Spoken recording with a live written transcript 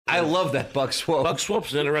I love that Buck Swope. Buck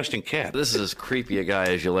Swope's an interesting cat. This is as creepy a guy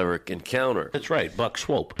as you'll ever encounter. That's right, Buck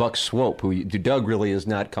Swope. Buck Swope, who Doug really is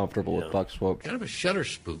not comfortable with Buck Swope. Kind of a shutter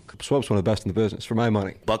spook. Swope's one of the best in the business, for my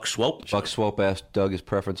money. Buck Swope? Buck Swope asked Doug his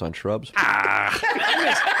preference on shrubs.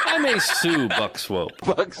 I may sue Buck Swope.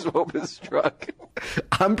 Buck Swope is struck.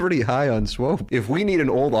 I'm pretty high on Swope. If we need an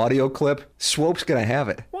old audio clip, Swope's going to have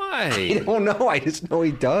it. Why? I don't know. I just know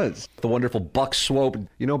he does. The wonderful Buck Swope.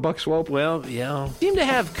 You know Buck Swope? Well, yeah. Seem to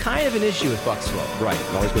have kind of an issue with Buck Swope. Right. It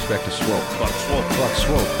always goes back to Swope. Buck Swope. Buck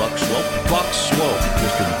Swope. Buck Swope. Buck Swope.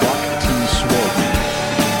 Mr. Buck T. Swope.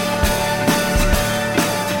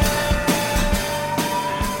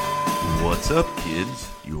 What's up, kids?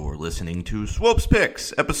 You're listening to Swope's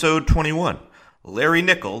Picks, episode 21. Larry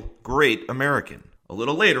Nickel, Great American. A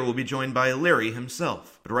little later, we'll be joined by Larry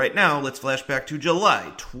himself. But right now, let's flash back to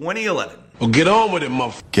July 2011. Oh, get on with it,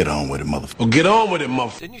 motherfucker. Get on with it, motherfucker. Oh, get on with it,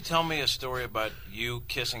 motherfucker. Didn't you tell me a story about you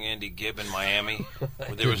kissing Andy Gibb in Miami?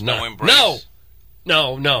 Where there was no embrace?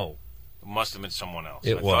 No. It must have been someone else.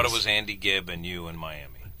 I thought it was Andy Gibb and you in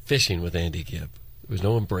Miami. Fishing with Andy Gibb. There was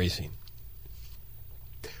no embracing.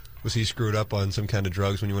 Was he screwed up on some kind of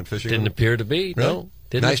drugs when you went fishing? Didn't appear to be. Really? No.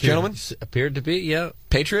 Didn't Nice appear. gentleman? Appeared to be, yeah.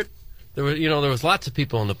 Patriot? There was lots of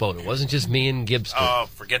people on the boat. It wasn't just me and Gibbs. Oh,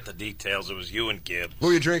 forget the details. It was you and Gibb. What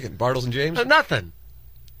were you drinking? Bartles and James? Nothing.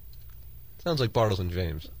 Sounds like Bartles and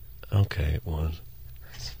James. Okay, it was.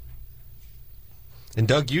 And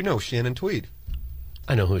Doug, you know Shannon Tweed.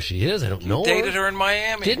 I know who she is. I don't know You dated her in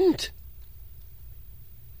Miami. Didn't.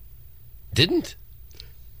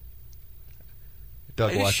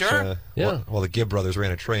 Doug Are you watched, sure? Yeah. Well, the Gibb brothers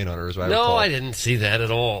ran a train on her, as I recall. No, I didn't see that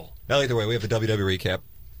at all. Well, either way, we have the WWE recap.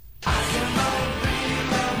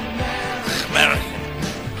 American.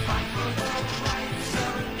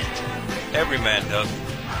 Every man, Doug.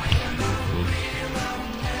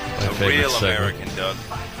 My A favorite real segment. American, Doug.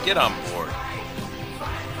 Get on board.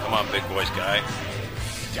 Come on, big voice guy.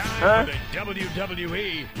 Time for the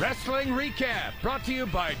WWE Wrestling Recap, brought to you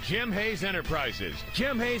by Jim Hayes Enterprises.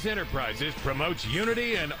 Jim Hayes Enterprises promotes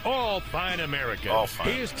unity in all fine America. All fine.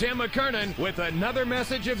 Here's Tim McKernan with another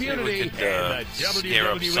message of See if we unity could, and the scare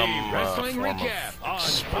up WWE some, Wrestling form of Recap on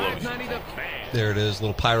explosion. 590 The Fan. There it is,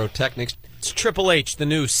 little pyrotechnics. It's Triple H, the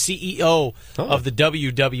new CEO of the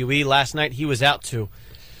WWE. Last night he was out to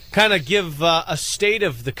kind of give a state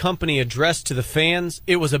of the company address to the fans.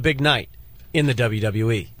 It was a big night in the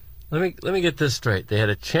WWE. Let me get this straight. They had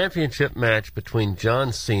a championship match between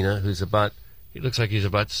John Cena, he looks like he's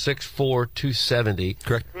about 6'4", 270.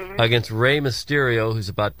 Correct. Against Rey Mysterio, who's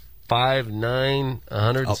about 5'9",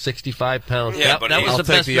 165 pounds. Yeah, that was I'll the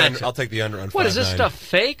take best the match. under. I'll take the under on 5'9". What is this stuff,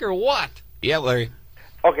 fake or what? Yeah, Larry.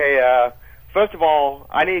 Okay, first of all,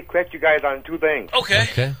 I need to correct you guys on two things.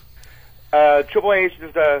 Okay. Triple H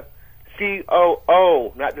is the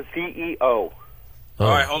COO, not the CEO. All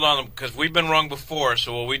right, hold on, because we've been wrong before,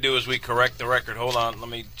 so what we do is we correct the record. Hold on, let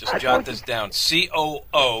me just jot this down.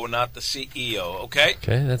 COO, not the CEO, okay?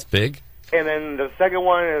 Okay, that's big. And then the second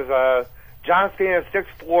one is John Cena is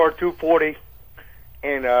 6'4", 240,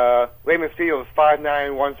 and Rey Mysterio is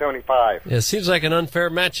 5'9", 175. Yeah, it seems like an unfair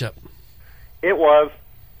matchup. It was.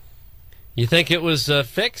 You think it was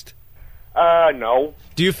fixed? No.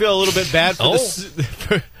 Do you feel a little bit bad for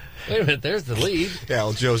Wait a minute, there's the lead. Yeah,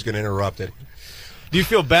 well, Joe's going to interrupt it. Do you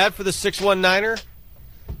feel bad for the 619er?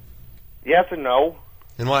 Yes and no.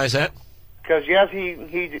 And why is that? Because yes,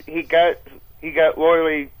 he got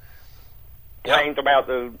royally blamed about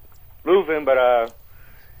the losing, but at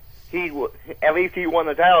least he won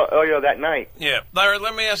the title earlier that night. Yeah. Larry,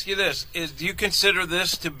 let me ask you this. Do you consider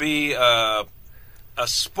this to be a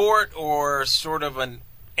sport or sort of an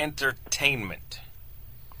entertainment?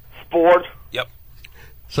 Sport. Yep.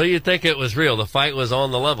 So you think it was real? The fight was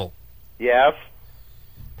on the level? Yes.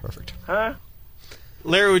 Perfect. Huh?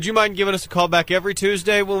 Larry, would you mind giving us a call back every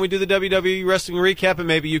Tuesday when we do the WWE Wrestling Recap, and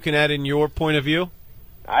maybe you can add in your point of view?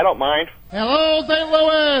 I don't mind. Hello, St.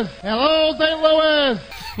 Louis! Hello, St. Louis!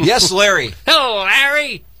 Yes, Larry. Hello,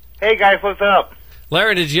 Larry! Hey, guys, what's up?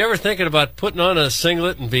 Larry, did you ever think about putting on a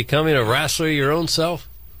singlet and becoming a wrestler your own self?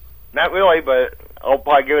 Not really, but I'll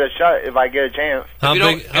probably give it a shot if I get a chance. How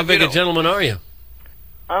big a gentleman are you?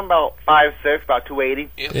 I'm about 5'6", about 280.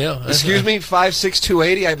 Yeah. Excuse me, 5'6",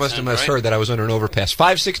 280? I must have misheard that I was under an overpass.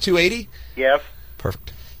 5'6", 280? Yes.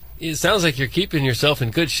 Perfect. It sounds like you're keeping yourself in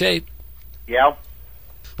good shape. Yeah.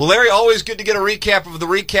 Well, Larry, always good to get a recap of the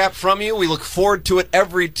recap from you. We look forward to it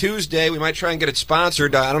every Tuesday. We might try and get it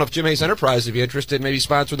sponsored. I don't know if Jim Hayes Enterprise would be interested in maybe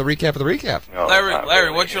sponsor the recap of the recap. No, Larry,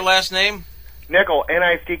 what's your last name? Nickel,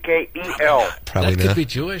 Nickel. Probably that not. could be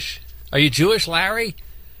Jewish. Are you Jewish, Larry?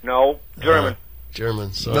 No, German.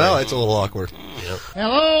 German. Sorry. No, it's a little awkward. Yep.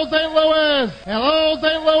 Hello, St. Louis! Hello,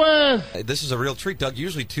 St. Louis! Hey, this is a real treat, Doug.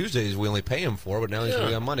 Usually Tuesdays we only pay him for, but now he's going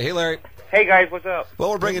to be on Monday. Hey, Larry. Hey, guys, what's up?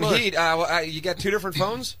 Well, we're bringing heat. You got 2 different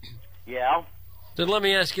phones? Yeah. Then let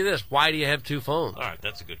me ask you this. Why do you have 2 phones? All right,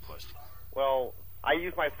 that's a good question. Well, I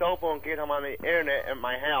use my cell phone in case I'm on the internet at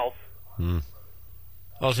my house.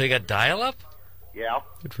 Oh, so you got dial-up? Yeah.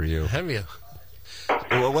 Good for you. Have you?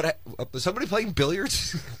 Well, was somebody playing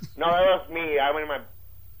billiards? No, that was me. I'm in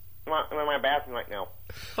my bathroom right now.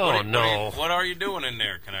 Oh, no. What are you doing in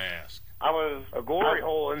there, can I ask? I was a glory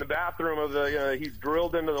hole in the bathroom of the. He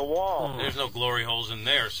drilled into the wall. There's no glory holes in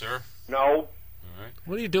there, sir. No. All right.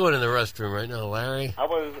 What are you doing in the restroom right now, Larry?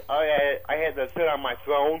 I had to sit on my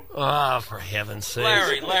throne. Oh, for heaven's sake.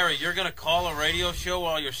 Larry, you're going to call a radio show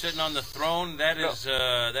while you're sitting on the throne? That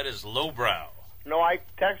is lowbrow. No, I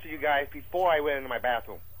texted you guys before I went into my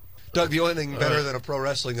bathroom. Doug, the only thing better than a pro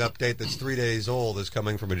wrestling update that's 3 days old is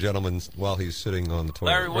coming from a gentleman while he's sitting on the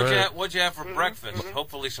toilet. Larry, what'd you have for breakfast?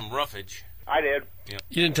 Hopefully some roughage. I did. Yeah.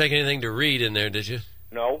 You didn't take anything to read in there, did you?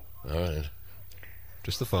 No. All right.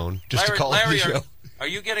 Just the phone. Just Larry, to call Larry, the show. Are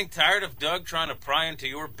you getting tired of Doug trying to pry into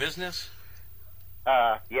your business?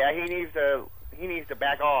 Yeah, he needs to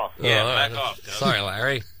back off. Yeah, back off, Doug. Sorry,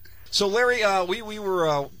 Larry. So, Larry, we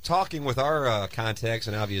were talking with our contacts,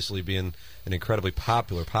 and obviously being an incredibly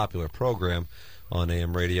popular program on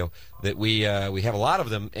AM radio, that we have a lot of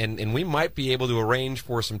them, and we might be able to arrange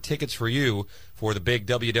for some tickets for you for the big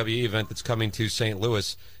WWE event that's coming to St.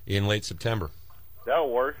 Louis in late September. That'll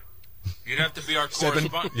work. You'd have to be our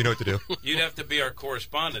correspondent. You know what to do. You'd have to be our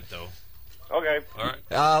correspondent, though. Okay. All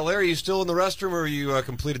right. Larry, you still in the restroom, or you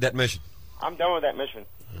completed that mission? I'm done with that mission.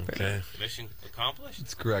 Okay. Mission accomplished?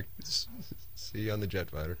 That's correct. See you on the jet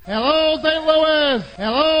fighter. Hello, St. Louis!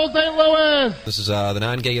 Hello, St. Louis! This is the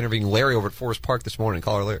non-gay interviewing Larry over at Forest Park this morning.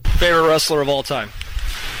 Caller Larry. Favorite wrestler of all time?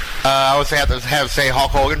 I would have to say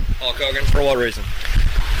Hulk Hogan. Hulk Hogan. For what reason?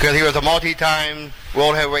 Because he was a multi-time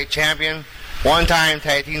World Heavyweight Champion, one-time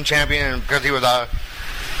Tag Team Champion, and because he was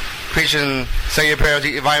preaching cellular prayers,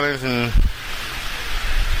 eat vitamins, and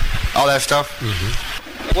all that stuff.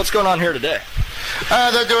 Mm-hmm. What's going on here today?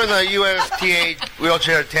 They're doing the USTA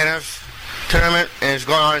wheelchair tennis tournament, and it's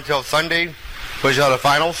going on until Sunday, which are the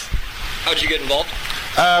finals. How'd you get involved?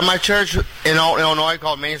 My church in Illinois,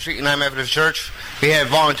 called Main Street United Methodist Church, we had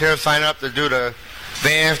volunteers sign up to do the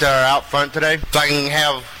vans that are out front today, so I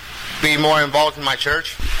can be more involved in my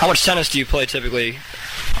church. How much tennis do you play typically?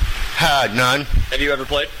 None. Have you ever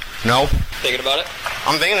played? No. Thinking about it?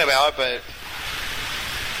 I'm thinking about it, but...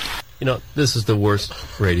 You know, this is the worst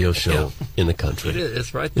radio show in the country. It is.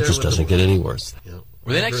 It's right there. It just doesn't get any worse. Yeah.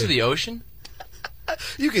 Were they next to the ocean?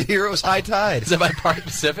 You can hear it was high tide. Is that by Park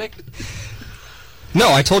Pacific?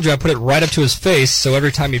 No, I told you I put it right up to his face, so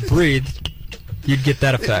every time he breathed, you'd get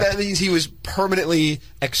that effect. That means he was permanently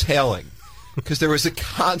exhaling, because there was a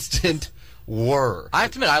constant whir. I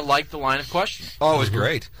have to admit, I liked the line of questioning. Oh, it was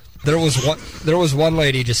great. There was one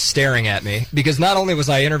lady just staring at me, because not only was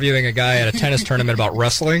I interviewing a guy at a tennis tournament about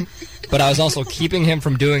wrestling, but I was also keeping him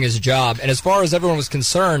from doing his job. And as far as everyone was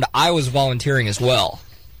concerned, I was volunteering as well.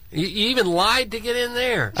 You even lied to get in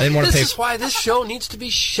there. I didn't want to pay. This is why this show needs to be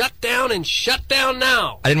shut down and shut down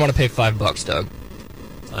now. I didn't want to pay $5, Doug.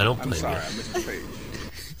 I don't blame you. I missed the page.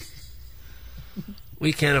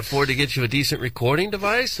 We can't afford to get you a decent recording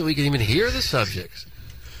device so we can even hear the subjects.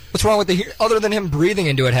 What's wrong with other than him breathing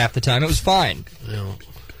into it half the time? It was fine. No.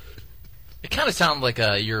 It kind of sounded like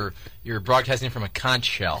you're broadcasting from a conch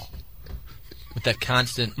shell with that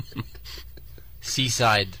constant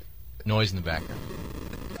seaside noise in the background.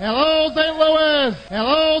 Hello, St. Louis!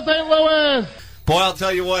 Hello, St. Louis! Boy, I'll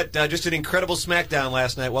tell you what, just an incredible SmackDown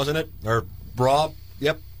last night, wasn't it? Or Raw?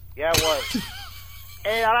 Yep. Yeah, it was.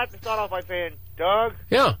 Hey, I'd like to start off by saying, Doug?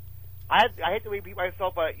 Yeah. I hate to repeat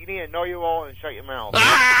myself, but you need to know your role and shut your mouth.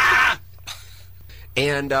 Ah!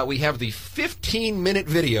 And we have the 15-minute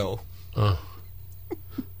video.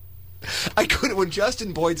 I couldn't. When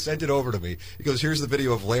Justin Boyd sent it over to me, he goes, "Here's the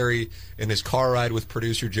video of Larry in his car ride with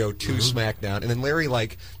producer Joe to SmackDown," and then Larry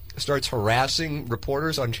starts harassing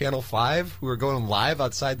reporters on Channel 5 who are going live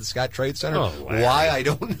outside the Scott Trade Center. Oh, why? I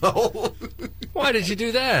don't know. Why did you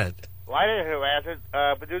do that? Well, I didn't harass it.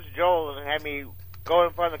 Producer Joel had me go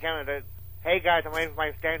in front of the camera and say, "Hey guys, I'm waiting for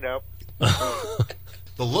my stand-up."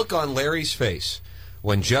 The look on Larry's face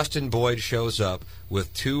when Justin Boyd shows up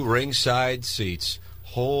with 2 ringside seats.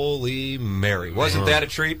 Holy Mary. Wasn't that a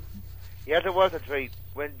treat? Yes, it was a treat.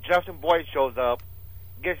 When Justin Boyd shows up,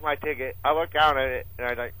 gets my ticket, I look down at it, and I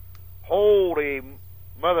was like, holy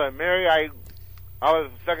Mother Mary, I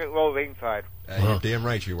was second row ringside. You're damn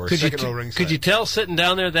right you were. Second row ringside. Could you tell sitting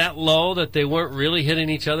down there that low that they weren't really hitting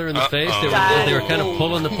each other in the face? They were kind of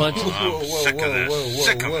pulling the punches.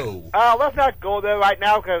 Whoa. Let's not go there right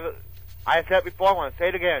now because I said before, I want to say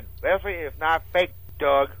it again. Wrestling is not fake,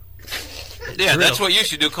 Doug. Yeah, that's what you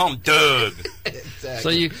should do. Call him Doug. Exactly. So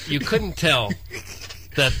you couldn't tell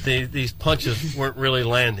that these punches weren't really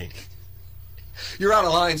landing. You're out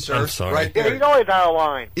of line, sir. I'm sorry. Right there. Yeah, he's always out of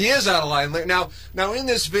line. He is out of line. Now in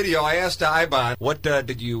this video, I asked Ibon, what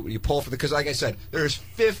did you pull for the... Because, like I said, there's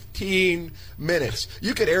 15 minutes.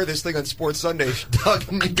 You could air this thing on Sports Sunday,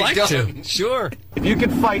 Doug, and you'd be I'd like done. to. Sure. If you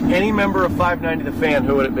could fight any member of 590 The Fan,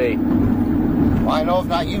 who would it be? Well, I know it's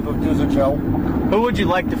not you, Producer Joe. Who would you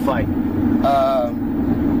like to fight?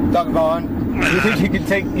 Doug Vaughn. You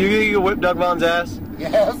think you could whip Doug Vaughn's ass?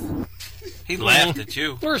 Yes. He laughed at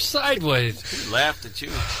you. We're sideways. He laughed at you.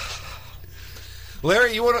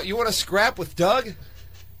 Larry, you want to scrap with Doug?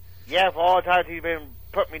 Yeah, for all the times he's been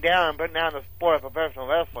putting me down and putting down the sport of professional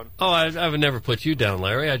wrestling. Oh, I would never put you down,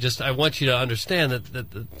 Larry. I want you to understand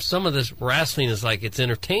that some of this wrestling is like it's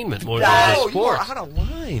entertainment more than it's sport. You are out of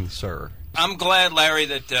line, sir. I'm glad, Larry,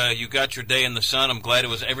 that you got your day in the sun. I'm glad it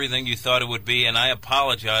was everything you thought it would be, and I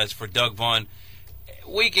apologize for Doug Vaughn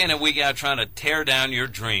week in and week out trying to tear down your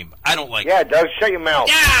dream. I don't like it. Yeah, Doug, shut your mouth.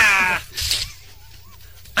 Yeah!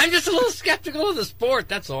 I'm just a little skeptical of the sport,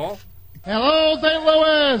 that's all. Hello, St.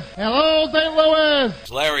 Louis! Hello, St.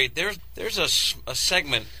 Louis! Larry, there's a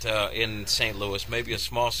segment in St. Louis, maybe a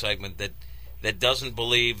small segment, that doesn't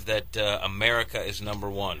believe that America is number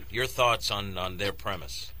one. Your thoughts on their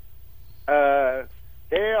premise?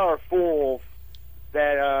 They are fools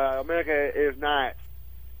that America is not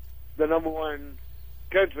the number one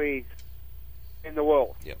country in the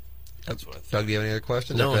world. Yep. That's what I think. Doug, do you have any other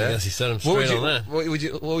questions? No, I guess he set him straight on that.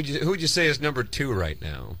 Who would you say is number 2 right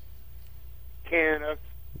now? Canada.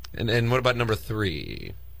 And what about number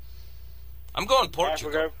 3? I'm going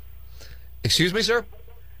Portugal. Africa. Excuse me, sir?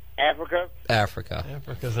 Africa.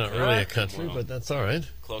 Africa's not really a country, but that's all right.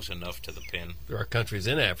 Close enough to the pin. There are countries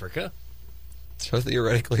in Africa. So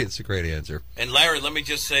theoretically, it's a great answer. And Larry, let me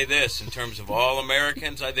just say this: in terms of all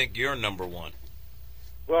Americans, I think you're number 1.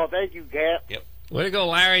 Well, thank you, Cap. Yep. Way to go,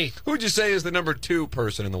 Larry. Who would you say is the number 2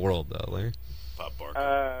 person in the world, though, Larry? Pop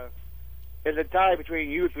Barker. It's a tie between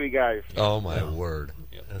you 3 guys. Oh, my word.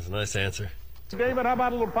 Yep. That's a nice answer. David, how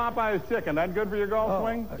about a little Popeye's chicken? That good for your golf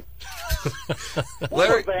swing?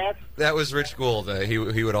 Larry, that was Rich Gould.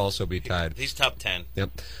 He would also be tied. He's top 10.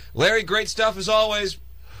 Yep. Larry, great stuff as always.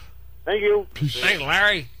 Thank you. Thanks,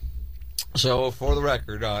 Larry. So, for the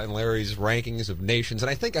record, in Larry's rankings of nations, and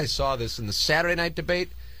I think I saw this in the Saturday night debate.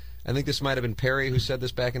 I think this might have been Perry who said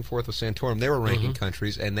this back and forth with Santorum. They were ranking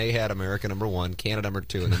countries, and they had America number 1, Canada number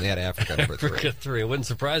 2, and then they had Africa number 3. Africa 3. It wouldn't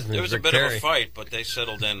surprise me. There was a bit Perry. of a fight, but they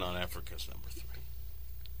settled in on Africa's number 3.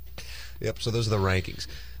 Yep, so those are the rankings.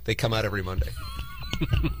 They come out every Monday.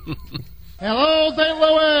 Hello, St.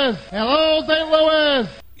 Louis! Hello, St. Louis!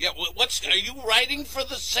 Yeah, are you writing for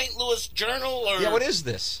the St. Louis Journal? Or? Yeah, what is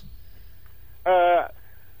this? A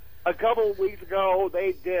couple of weeks ago,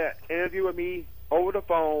 they did an interview with me over the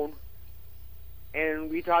phone,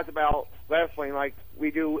 and we talked about wrestling like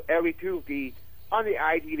we do every Tuesday on the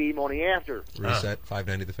ITV morning after. Reset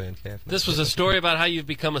 590 The Fan Cafe. This was a story about how you've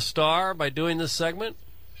become a star by doing this segment?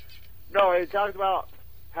 No, it talks about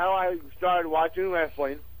how I started watching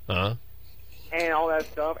wrestling and all that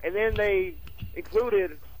stuff, and then they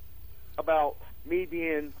included about me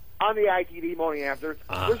being on the ITV morning after,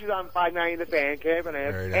 which is on 590 The Fan, Kevin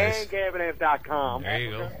F, and KevinF.com. There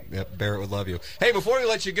you go. Yep, Barrett would love you. Hey, before we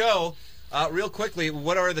let you go, real quickly,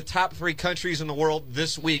 what are the top 3 countries in the world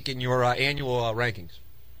this week in your annual rankings?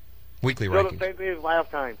 Weekly Still rankings. the same thing as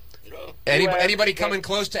last time. Anybody coming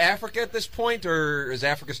close to Africa at this point, or is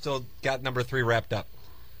Africa still got number 3 wrapped up?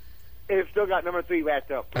 It's still got number 3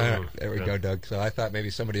 wrapped up. There we go, Doug. So I thought maybe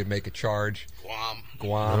somebody would make a charge.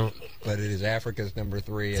 Guam. But it is Africa's number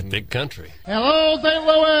 3. It's a big country. Hello, St.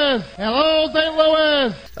 Louis! Hello, St.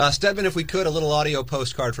 Louis! Stedman, if we could, a little audio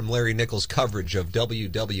postcard from Larry Nichols' coverage of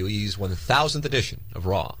WWE's 1000th edition of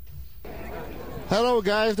Raw. Hello,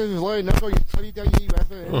 guys. This is Larry Nichols, WWE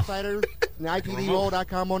Wrestling Insider, and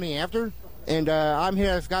ITVRaw.com morning after. And I'm here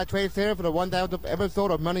at Scott Trade Center for the 1000th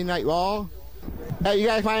episode of Monday Night Raw. Hey, you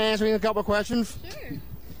guys mind answering a couple of questions?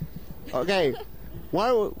 Sure. Okay.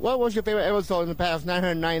 What was your favorite episode in the past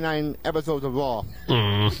 999 episodes of Raw?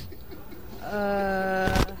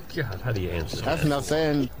 God, how do you answer that? That's enough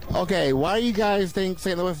saying. Okay, why do you guys think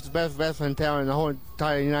St. Louis is the best wrestling town in the whole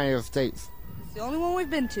entire United States? It's the only one we've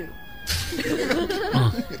been to.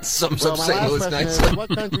 Sums Well, up my St. last Louis question nicely. is, what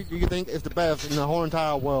country do you think is the best in the whole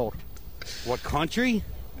entire world? What country?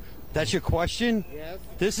 That's your question? Yes.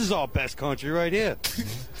 This is our best country right here.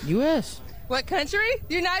 U.S. What country?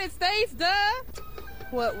 The United States, duh.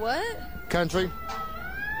 What? Country.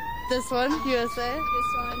 This one, USA.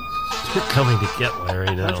 This one. You're coming to get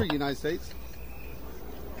Larry now. Country, United States.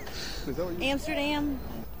 Is that what you... Amsterdam.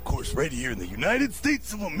 Of course, right here in the United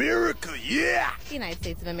States of America, yeah! The United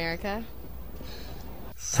States of America.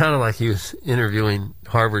 Sounded like he was interviewing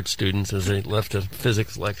Harvard students as they left a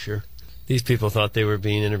physics lecture. These people thought they were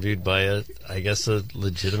being interviewed by a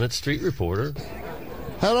legitimate street reporter.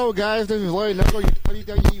 Hello, guys. This is Larry Knuckle, your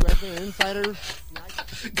WWE Wrestling Insider.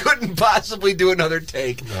 Couldn't possibly do another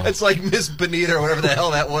take. No. It's like Miss Bonita or whatever the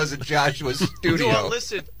hell that was at Joshua's studio. Well,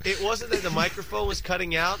 listen, it wasn't that the microphone was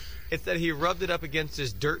cutting out. It's that he rubbed it up against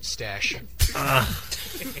his dirt stash.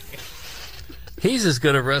 He's as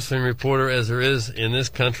good a wrestling reporter as there is in this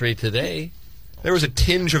country today. There was a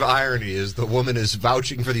tinge of irony as the woman is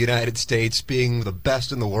vouching for the United States being the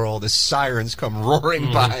best in the world as sirens come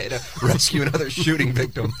roaring by to rescue another shooting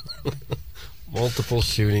victim. Multiple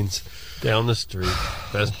shootings down the street.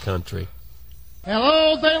 Best country.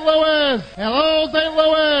 Hello, St. Louis! Hello, St.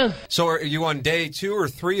 Louis! So are you on day 2 or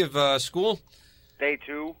 3 of school? Day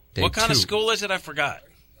 2. What kind of school is it? I forgot.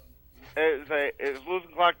 It's Lewis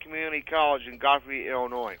and Clark Community College in Godfrey,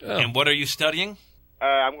 Illinois. Oh. And what are you studying?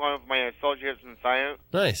 I'm going for my associates in science.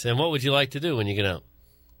 Nice. And what would you like to do when you get out?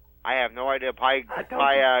 I have no idea. Probably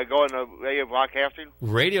go into radio broadcasting.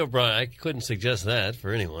 I couldn't suggest that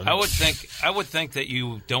for anyone. I would think that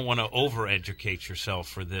you don't want to overeducate yourself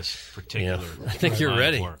for this particular. Yeah, I think you're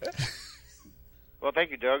ready. Well,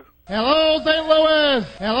 thank you, Doug. Hello, St. Louis!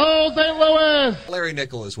 Hello, St. Louis! Larry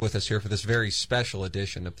Nickel is with us here for this very special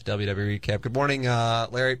edition of the WWE Recap. Good morning,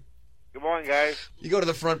 Larry. Good morning, guys. You go to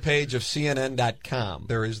the front page of CNN.com.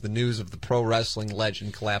 There is the news of the pro wrestling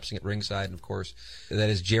legend collapsing at ringside, and, of course, that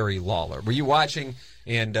is Jerry Lawler. Were you watching,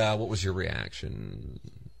 and what was your reaction?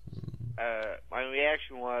 My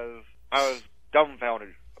reaction was I was dumbfounded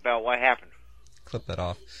about what happened. Clip that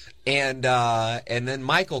off. And then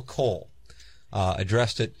Michael Cole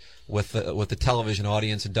addressed it with the television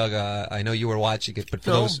audience. And, Doug, I know you were watching it, but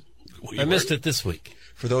for those... I missed it this week.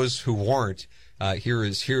 For those who weren't, here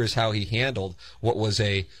is how he handled what was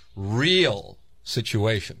a real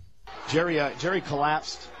situation. Jerry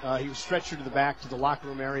collapsed. He was stretchered to the back to the locker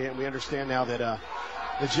room area, and we understand now that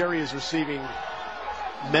Jerry is receiving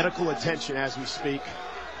medical attention as we speak.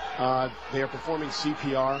 They are performing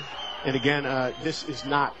CPR, and again, this is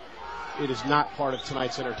not part of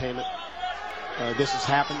tonight's entertainment. This has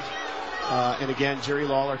happened, and again, Jerry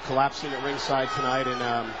Lawler collapsing at ringside tonight,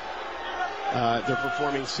 and they're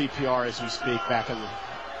performing CPR as we speak back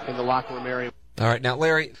in the locker room area. All right, now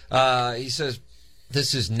Larry, he says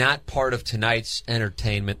this is not part of tonight's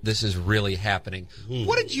entertainment. This is really happening.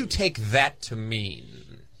 What did you take that to mean?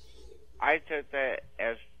 I took that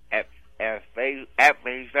as at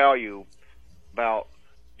face value about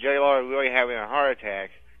Jerry Lawler really having a heart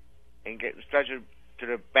attack and getting stretched to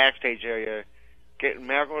the backstage area, getting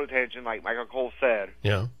medical attention like Michael Cole said.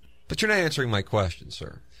 Yeah. But you're not answering my question,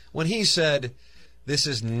 sir. When he said, this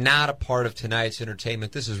is not a part of tonight's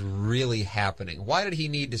entertainment, this is really happening, why did he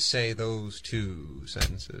need to say those two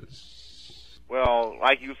sentences? Well,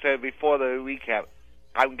 like you said before the recap,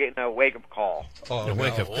 I'm getting a wake-up call. Oh, a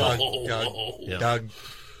wake-up call. Doug.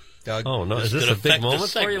 Oh, no. Is this a big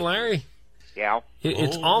moment for you, Larry? Yeah.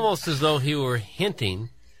 It's almost as though he were hinting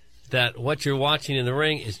that what you're watching in the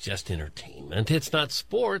ring is just entertainment. It's not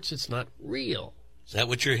sports. It's not real. Is that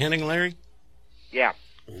what you're hinting, Larry? Yeah.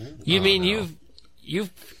 You mean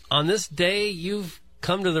you've on this day you've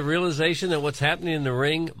come to the realization that what's happening in the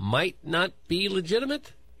ring might not be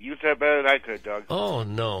legitimate? You said better than I could, Doug. Oh,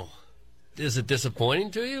 no. Is it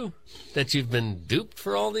disappointing to you that you've been duped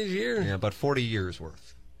for all these years? Yeah, about 40 years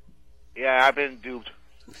worth. Yeah, I've been duped.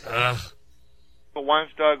 But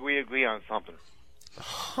once, Doug, we agree on something.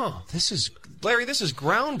 Huh. Larry, this is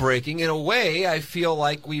groundbreaking. In a way, I feel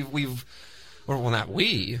like we've well, not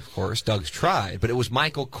we, of course, Doug's tried, but it was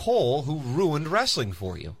Michael Cole who ruined wrestling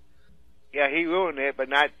for you. Yeah, he ruined it, but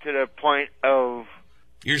not to the point of...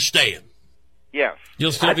 You're staying. Yes.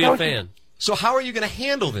 You'll still be a fan. So how are you going to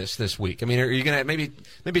handle this week? I mean, are you going to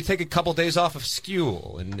maybe take a couple days off of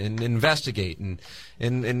school and investigate and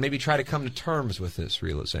maybe try to come to terms with this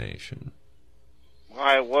realization? Well,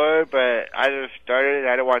 I would, but I just started.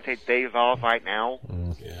 I don't want to take days off right now.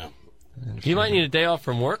 Yeah. You might need a day off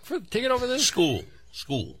from work to get over this? School.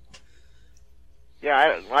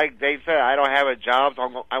 Yeah, like they said, I don't have a job,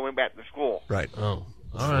 so I went back to school. Right. Oh,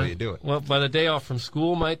 that's the way you do it. Well, but a day off from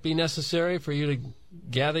school might be necessary for you to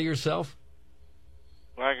gather yourself?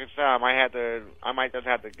 Like I said, I might just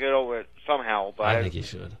have to get over it somehow. But I think you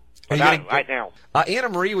should. Not right now. Anna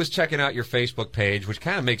Marie was checking out your Facebook page, which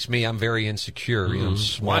kind of makes me, I'm very insecure. You know, I'm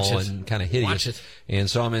small and kind of hideous. Watch it. And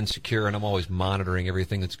so I'm insecure, and I'm always monitoring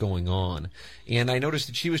everything that's going on. And I noticed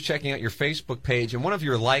that she was checking out your Facebook page, and one of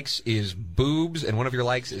your likes is boobs, and one of your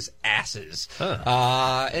likes is asses.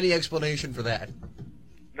 Any explanation for that?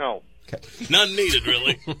 No. Okay. None needed,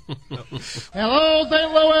 really. Hello,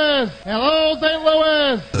 St. Louis. Hello, St.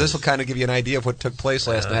 Louis. This will kind of give you an idea of what took place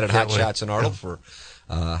last night at Hot Shots in Arnold for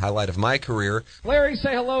highlight of my career. Larry,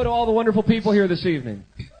 say hello to all the wonderful people here this evening.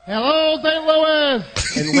 Hello, St. Louis.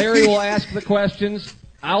 And Larry will ask the questions.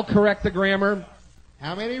 I'll correct the grammar.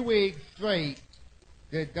 How many weeks straight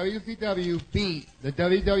did WCW beat the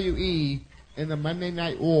WWE in the Monday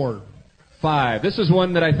Night War? 5. This is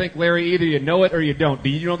one that I think, Larry, either you know it or you don't. Do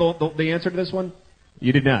you know the answer to this one?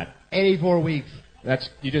 You did not. 84 weeks.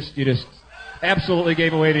 You just absolutely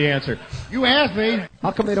gave away the answer. You asked me.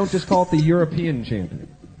 How come they don't just call it the European champion?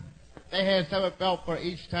 They had 7 belts for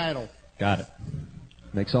each title. Got it.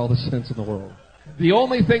 Makes all the sense in the world. The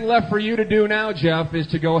only thing left for you to do now, Jeff, is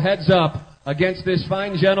to go heads up against this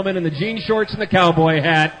fine gentleman in the jean shorts and the cowboy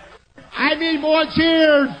hat. I need more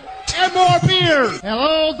cheers and more beer.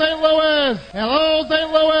 Hello, St. Louis. Hello,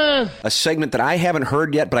 St. Louis. A segment that I haven't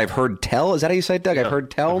heard yet, but I've heard tell. Is that how you say it, Doug? Yeah, I've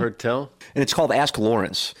heard tell. I've heard tell. And it's called Ask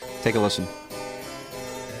Lawrence. Take a listen.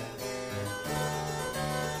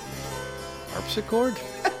 Harpsichord?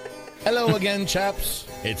 Hello again, chaps.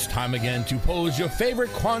 It's time again to pose your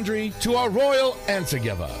favorite quandary to our royal answer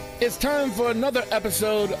giver. It's time for another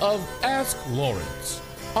episode of Ask Lawrence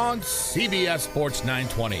on CBS Sports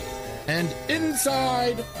 920 and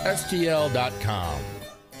InsideSTL.com.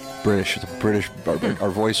 British.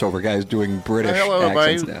 Our voiceover guy is doing British Hello,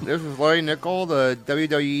 everybody. accents now. This is Larry Nickel, the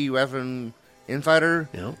WWE Wrestling Insider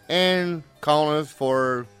and columnist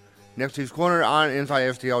for Next Week's Corner on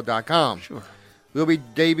InsideSTL.com. Sure. We'll be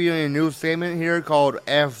debuting a new segment here called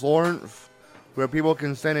Ask Lawrence, where people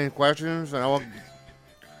can send in questions, and I will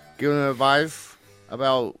give them advice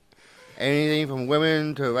about anything from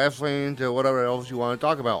women to wrestling to whatever else you want to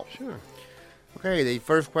talk about. Sure. Okay, the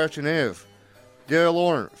first question is, Dear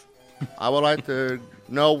Lawrence, I would like to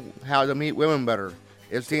know how to meet women better.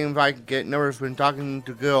 It seems I get nervous when talking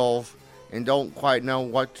to girls and don't quite know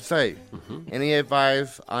what to say. Any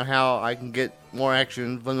advice on how I can get more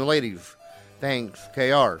action from the ladies? Thanks,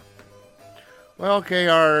 KR. Well,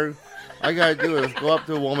 KR, all you gotta do is go up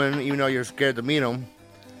to a woman, even though you're scared to meet them.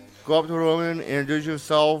 Go up to a woman, introduce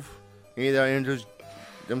yourself, either introduce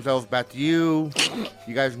themselves back to you.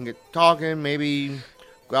 You guys can get talking, maybe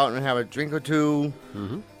go out and have a drink or two,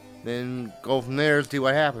 then go from there and see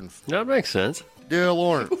what happens. That makes sense. Dear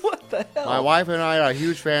Lawrence, what the hell? My wife and I are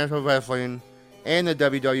huge fans of wrestling and the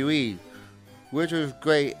WWE, which is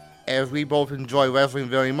great as we both enjoy wrestling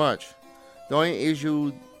very much. The only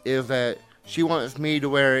issue is that she wants me to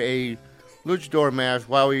wear a luchador mask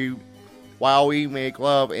while we make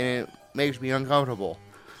love, and it makes me uncomfortable.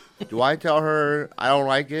 Do I tell her I don't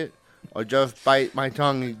like it, or just bite my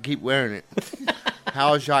tongue and keep wearing it?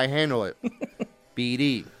 How should I handle it?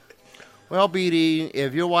 BD. Well, BD,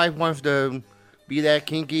 if your wife wants to be that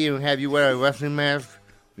kinky and have you wear a wrestling mask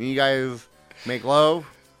when you guys make love,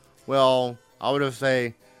 well, I would just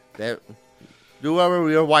say that do whatever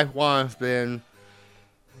your wife wants, then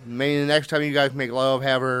maybe the next time you guys make love,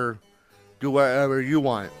 have her do whatever you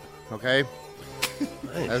want. Okay?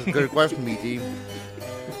 Nice. That's a good question, BT.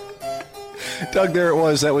 Doug, there it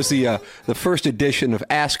was. That was the first edition of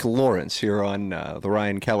Ask Lawrence here on the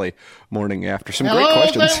Ryan Kelly Morning After. Some great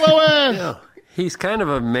questions. St. Louis. Yeah. He's kind of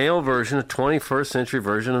a male version, a 21st century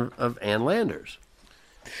version of Ann Landers.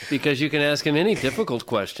 Because you can ask him any difficult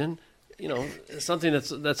question, you know, something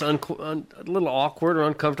that's a little awkward or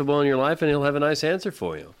uncomfortable in your life, and he'll have a nice answer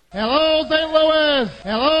for you. Hello, St. Louis.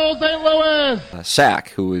 Hello, St. Louis.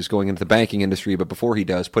 Sack, who is going into the banking industry, but before he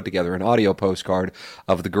does, put together an audio postcard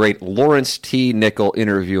of the great Lawrence T. Nickel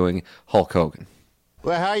interviewing Hulk Hogan.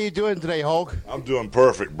 Well, how are you doing today, Hulk? I'm doing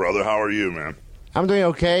perfect, brother. How are you, man? I'm doing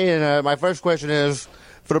okay, and my first question is,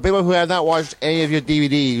 for the people who have not watched any of your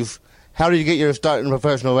DVDs, how did you get your start in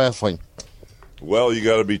professional wrestling? Well, you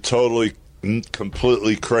got to be totally,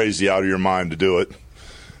 completely crazy out of your mind to do it.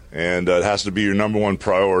 And it has to be your number one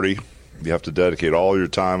priority. You have to dedicate all your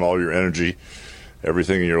time, all your energy,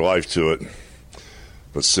 everything in your life to it.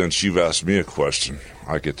 But since you've asked me a question,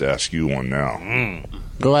 I get to ask you one now.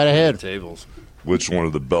 Go right ahead. Tables. Which one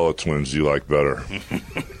of the Bella twins do you like better?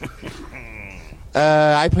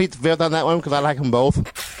 I plead the fifth on that one because I like them both.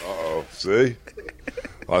 Uh-oh. See?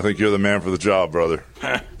 Well, I think you're the man for the job, brother.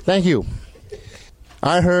 Thank you.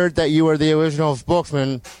 I heard that you were the original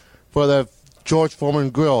spokesman for the George Foreman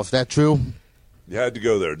Grill. Is that true? You had to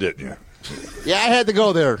go there, didn't you? Yeah, I had to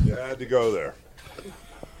go there. You had to go there.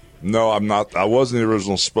 No, I'm not. I wasn't the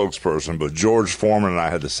original spokesperson, but George Foreman and I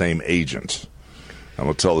had the same agent. I'm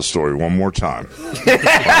going to tell the story one more time. I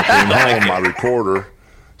came home, my recorder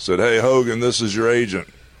said, "Hey, Hogan, this is your agent.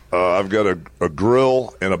 I've got a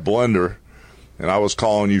grill and a blender, and I was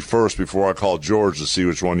calling you first before I called George to see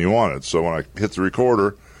which one you wanted." So when I hit the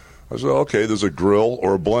recorder, I said, "Okay, there's a grill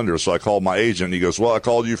or a blender." So I called my agent, and he goes, "Well, I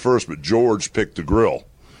called you first, but George picked the grill."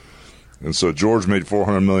 And so George made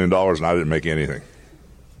 $400 million, and I didn't make anything.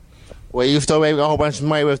 Well, you still made a whole bunch of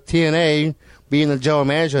money with TNA, being the general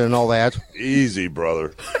manager and all that. Easy,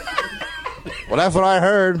 brother. Well, that's what I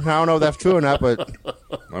heard. I don't know if that's true or not, but...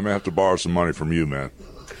 I may have to borrow some money from you, man.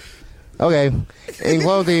 Okay. In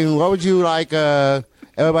closing, what would you like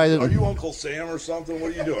everybody to... Are you Uncle Sam or something?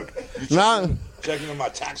 What are you doing? No. Checking in my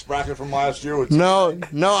tax bracket from last year? No,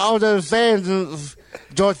 I was just saying,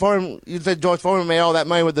 George Foreman, you said George Foreman made all that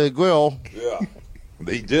money with the grill. Yeah,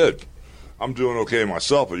 he did. I'm doing okay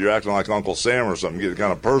myself, but you're acting like Uncle Sam or something. Getting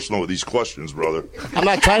kind of personal with these questions, brother. I'm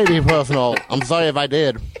not trying to be personal. I'm sorry if I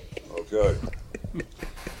did. Okay.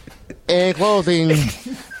 In closing,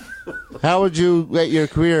 how would you rate your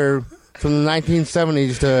career from the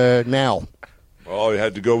 1970s to now? Oh, you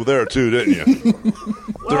had to go there, too, didn't you?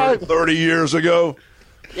 30 years ago?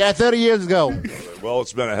 Yeah, 30 years ago. Well,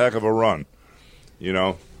 it's been a heck of a run. You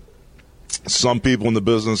know, some people in the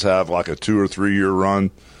business have like a 2 or 3 year run.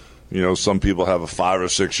 You know, some people have a 5 or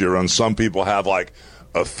 6 year run. Some people have like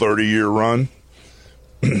a 30-year run.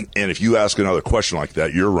 And if you ask another question like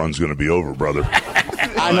that, your run's going to be over, brother.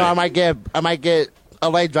 I know. I might get a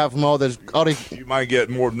leg drop from all this. You might get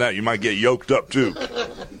more than that. You might get yoked up too.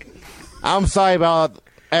 I'm sorry about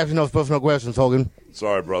asking those personal questions, Hogan.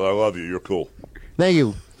 Sorry, brother. I love you. You're cool. Thank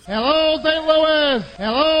you. Hello, St. Louis!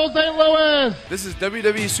 Hello, St. Louis! This is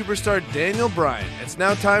WWE superstar Daniel Bryan. It's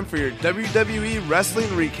now time for your WWE Wrestling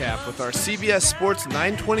Recap with our CBS Sports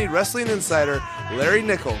 920 Wrestling Insider, Larry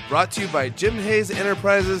Nickel, brought to you by Jim Hayes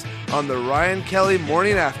Enterprises on the Ryan Kelly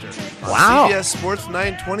Morning After. On Wow. CBS Sports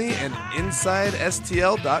 920 and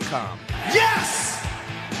InsideSTL.com. Yes!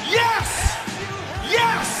 Yes!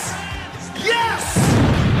 Yes! Yes!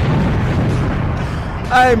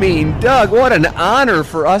 I mean, Doug, what an honor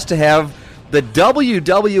for us to have the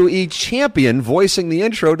WWE champion voicing the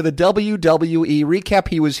intro to the WWE recap.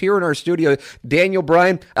 He was here in our studio, Daniel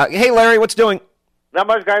Bryan. Hey, Larry, what's doing? Not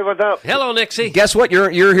much, guys. What's up? Hello, Nixie. Guess what? You're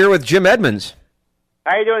here with Jim Edmonds.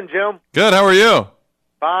 How you doing, Jim? Good. How are you?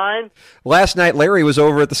 Fine. Last night, Larry was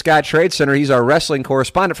over at the Scott Trade Center. He's our wrestling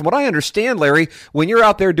correspondent. From what I understand, Larry, when you're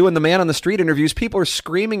out there doing the man on the street interviews, people are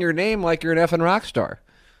screaming your name like you're an effing rock star.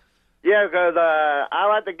 Yeah, because I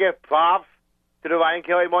like to give props to the Ryan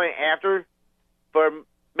Kelly Morning After for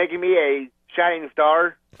making me a shining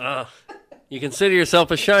star. You consider yourself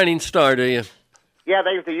a shining star, do you? Yeah,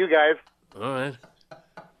 thanks to you guys. All right.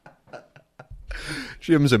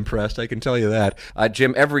 Jim's impressed, I can tell you that.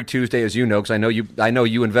 Jim, every Tuesday, as you know, because I know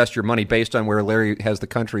you invest your money based on where Larry has the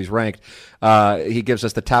countries ranked. He gives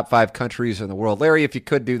us the top 5 countries in the world. Larry, if you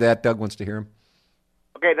could do that, Doug wants to hear him.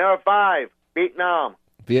 Okay, number 5, Vietnam.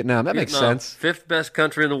 Vietnam, that makes sense. 5th best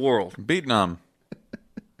country in the world. Vietnam.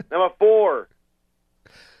 Number 4,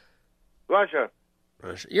 Russia.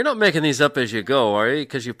 You're not making these up as you go, are you?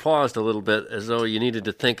 Because you paused a little bit as though you needed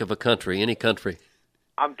to think of a country, any country.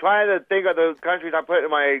 I'm trying to think of the countries I put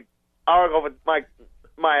in my article with my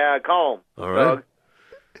column. All right. Doug.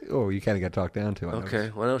 Oh, you kind of got talked down to it. Okay,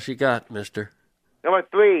 what else you got, mister? Number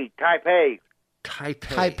 3, Taipei.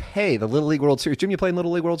 Taipei, the Little League World Series. Jim, you played in Little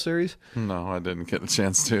League World Series? No, I didn't get a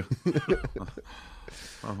chance to.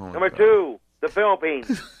 Number 2, the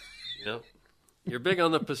Philippines. Yep. You're big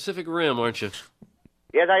on the Pacific Rim, aren't you?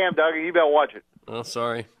 Yes, I am, Doug. You better watch it. Oh,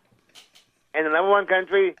 sorry. And the number 1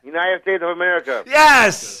 country, United States of America.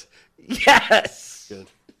 Yes! Yes! Good.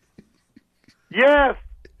 Yes!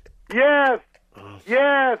 Yes!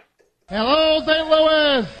 Yes! Hello, St.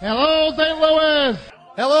 Louis! Hello, St. Louis!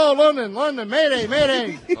 Hello, London, Mayday,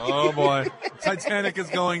 Mayday! Oh, boy. Titanic is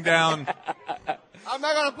going down. I'm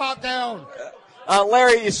not going to pop down.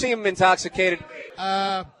 Larry, you seem intoxicated.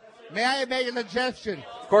 May I make a suggestion?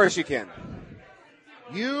 Of course you can.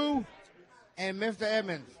 You and Mr.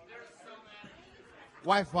 Edmonds,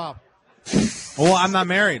 wife swap. Well, I'm not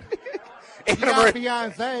married. You got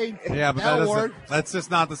Beyonce. Yeah, but that'll work. that's just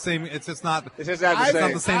not the same. It's just not. It's just not the it's same.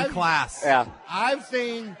 not the same class. Yeah. I've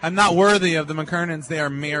seen. I'm not worthy of the McKernans. They are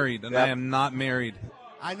married, and I am not married.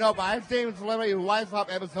 I know, but I've seen celebrity wife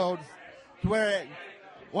swap episodes where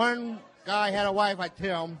one guy had a wife like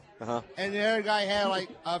Tim, and the other guy had like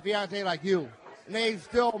a fiance like you, and they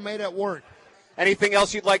still made it work. Anything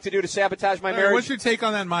else you'd like to do to sabotage my Larry, marriage? what's your take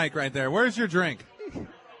on that mic right there? Where's your drink?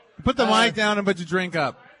 Put the mic down and put your drink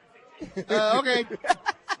up. Okay.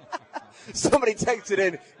 Somebody texted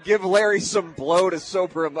in, give Larry some blow to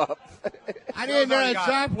sober him up. I need another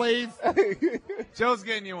shot, please. Joe's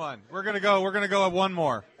getting you one. We're gonna go with one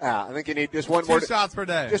more. I think you need just one 2 more. shots per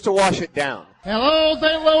day. Just to wash it down. Hello,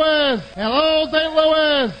 St. Louis. Hello, St.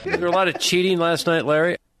 Louis. Was there a lot of cheating last night,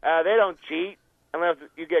 Larry? They don't cheat unless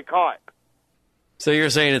you get caught. So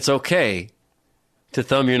you're saying it's okay to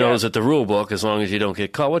thumb your nose at the rule book as long as you don't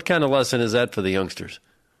get caught. What kind of lesson is that for the youngsters?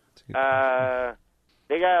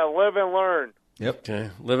 They gotta live and learn. Yep.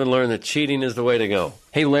 Okay. Live and learn that cheating is the way to go.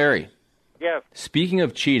 Hey, Larry. Yes. Speaking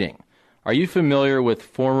of cheating, are you familiar with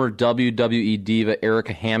former WWE diva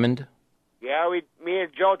Erica Hammond? Yeah, me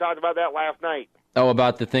and Joe talked about that last night. Oh,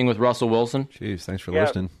 about the thing with Russell Wilson? Jeez, thanks for Yeah.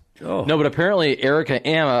 listening. Oh. No, but apparently Erica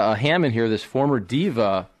Hammond here, this former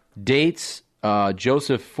diva, dates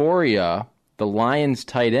Joseph Foria, the Lions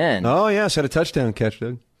tight end. Oh, yes, had a touchdown catch,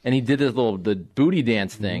 dude. And he did the booty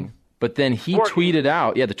dance thing. But then he tweeted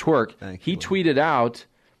out, the twerk. He tweeted out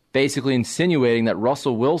basically insinuating that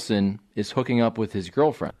Russell Wilson is hooking up with his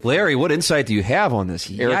girlfriend. Larry, what insight do you have on this?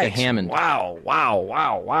 Erica Yikes. Hammond. Wow. Well,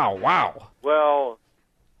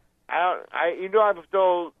 I'm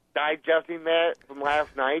still digesting that from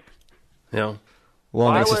last night. Yeah. Well,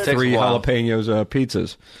 Why that's would- 3 Takes a while. jalapenos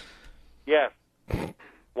pizzas. Yes.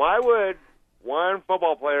 Why would one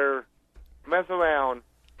football player mess around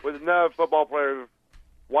with another football player's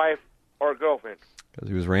wife or girlfriend? Because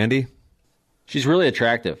he was Randy? She's really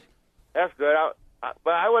attractive. That's good.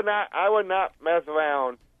 But I would not mess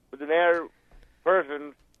around with another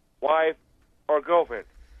person's wife or girlfriend.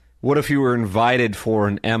 What if you were invited for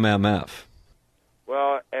an MMF?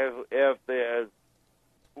 Well, if the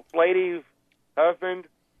lady's husband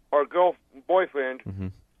or boyfriend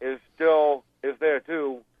is there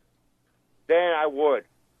too, then I would.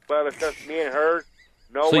 But if it's just me and her,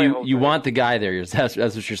 no So way. you want the guy there. That's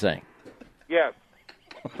what you're saying. Yes.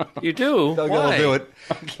 You do? That'll Why? do it.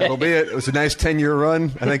 That'll be it. It was a nice 10-year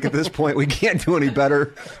run. I think at this point we can't do any better.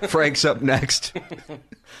 Frank's up next.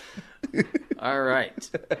 All right.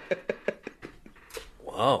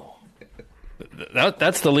 Wow.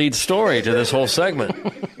 That's the lead story to this whole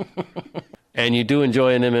segment. And you do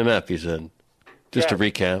enjoy an MMF, you said. Just to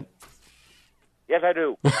recap. Yes, I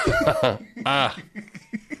do.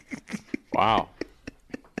 Wow.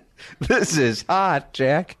 This is hot,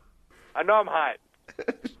 Jack. I know I'm hot.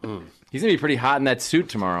 He's going to be pretty hot in that suit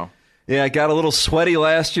tomorrow. Yeah, I got a little sweaty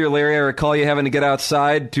last year, Larry. I recall you having to get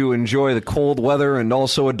outside to enjoy the cold weather and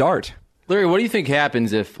also a dart. Larry, what do you think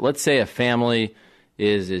happens if, let's say, a family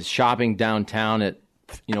is shopping downtown at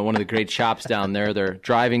one of the great shops down there? They're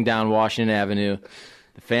driving down Washington Avenue.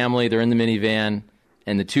 The family, they're in the minivan,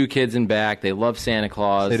 and the 2 kids in back, they love Santa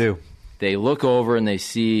Claus. They do. They look over and they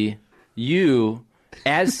see you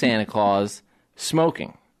as Santa Claus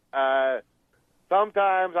smoking.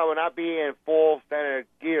 Sometimes I will not be in full Santa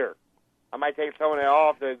gear. I might take some of it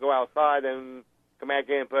off to go outside and come back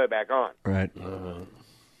in and put it back on. Right.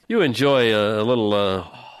 You enjoy a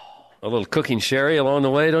little cooking sherry along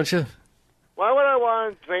the way, don't you? Why would I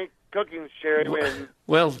want to drink cooking sherry when...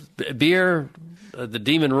 Well, beer, the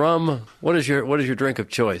demon rum. What is your drink of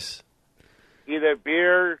choice? Either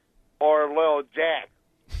beer or a little Jack.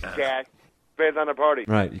 Jack. Depends on the party.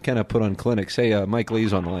 Right. You kind of put on clinics. Hey, Mike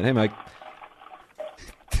Lee's on the line. Hey, Mike.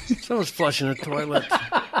 Someone's flushing a toilet.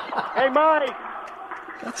 Hey, Mike!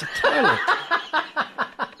 That's a toilet.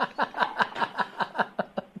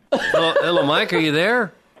 Hello, Mike. Are you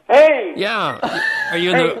there? Hey! Yeah. Are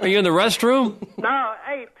you in the restroom? No,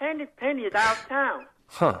 hey, Penny's downtown.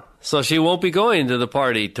 Huh. So she won't be going to the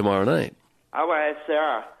party tomorrow night. I was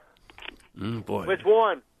Sarah. Boy. Which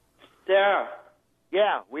one? Sarah.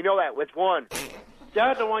 Yeah, we know that. Which one?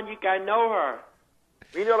 Sarah, the one you guys know her.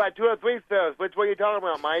 We know like 2 or 3 stars. Which one are you talking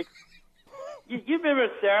about, Mike? You remember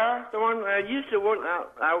Sarah? The one used to work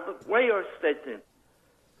out radio station.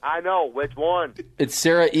 I know. Which one? It's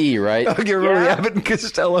Sarah E., right? Oh, you're really Abbott and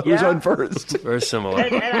Costello who's on first. Very similar.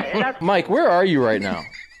 And Mike, where are you right now?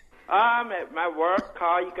 I'm at my work.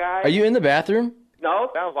 Call you guys. Are you in the bathroom?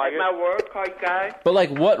 No. Sounds like at my work. Call you guys. But, like,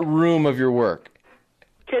 what room of your work?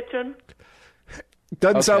 Kitchen.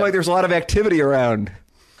 Doesn't sound like there's a lot of activity around.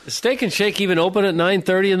 Is Steak and Shake even open at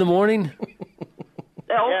 9:30 in the morning?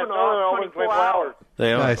 They're open all 24 hours.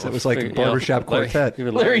 They are. Nice. It was like a barbershop quartet.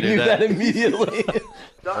 Larry knew that immediately.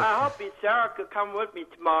 So I hope Sarah could come with me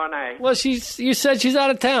tomorrow night. Well, you said she's out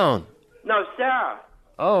of town. No, Sarah.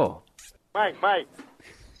 Oh. Mike.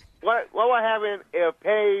 What will happen if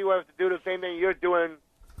Penny was to do the same thing you're doing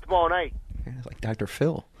tomorrow night? It's like Dr.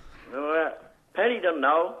 Phil. Penny Penny don't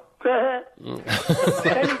know. Penny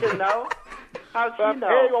don't know. How's she know?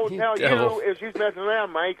 Penny won't tell you if she's messing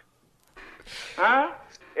around, Mike. Huh?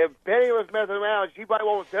 If Penny was messing around, she probably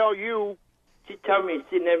won't tell you. She told me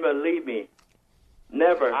she never leave me.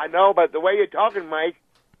 Never. I know, but the way you're talking, Mike,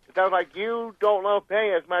 it sounds like you don't love Penny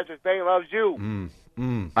as much as Penny loves you.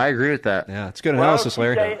 I agree with that. Yeah, it's good Well, analysis,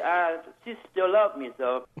 Larry. she still loves me,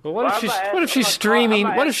 so. Well, what if she's streaming?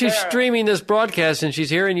 What if she's streaming this broadcast and she's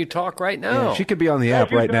hearing you talk right now? Yeah, she could be on the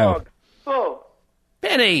app right now. Who?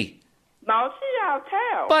 Penny. No, she out of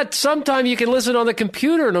town. But sometime you can listen on the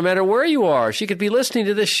computer, no matter where you are. She could be listening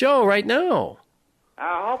to this show right now.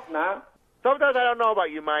 I hope not. Sometimes I don't know about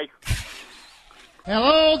you, Mike.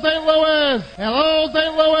 Hello, St. Louis. Hello,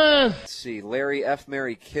 St. Louis. Let's see. Larry F.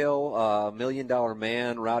 Mary Kill, $1 Million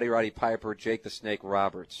Man, Roddy Piper, Jake the Snake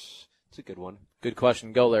Roberts. It's a good one. Good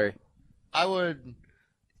question. Go, Larry. I would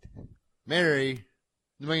marry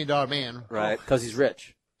the $1 Million Man. Right. Because he's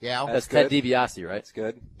rich. Yeah. That's Ted DiBiase, right? That's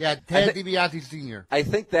good. Yeah, Ted DiBiase Sr. I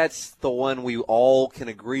think that's the one we all can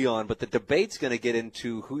agree on, but the debate's going to get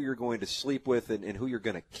into who you're going to sleep with and who you're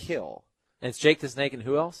going to kill. And it's Jake the Snake and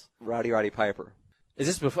who else? Roddy Piper. Is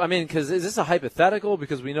this before? I mean, because is this a hypothetical?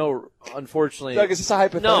 Because we know, unfortunately, Doug, is this a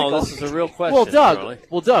hypothetical? No, this is a real question.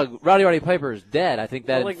 Well, Doug, Roddy Piper is dead. I think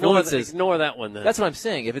that influences. Ignore that one. Then. That's what I'm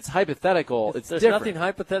saying. If it's hypothetical, it's There's different. nothing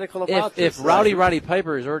hypothetical about If this. Roddy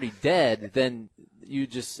Piper is already dead, then you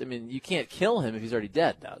just, I mean, you can't kill him if he's already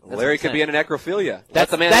dead, Doug. That's Larry could be in a necrophilia. That's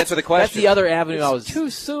the man answer the question. That's the other avenue It's I was too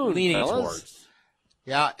soon, leaning fellas. towards.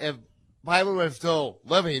 Yeah, if Piper was still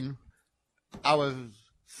living, I would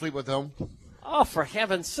sleep with him. Oh, for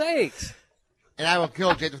heaven's sakes. And I will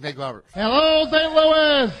kill Jake the Snake Roberts. Hello, St.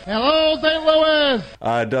 Louis. Hello, St.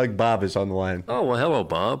 Louis. Doug Bob is on the line. Oh, well, hello,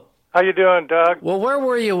 Bob. How you doing, Doug? Well, where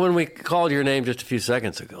were you when we called your name just a few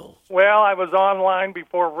seconds ago? Well, I was online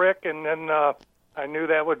before Rick, and then I knew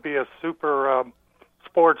that would be a super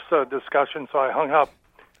sports discussion, so I hung up.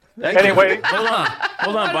 Anyway,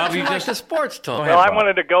 hold on, Bob. You just a sports talk. Well, I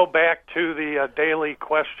wanted to go back to the daily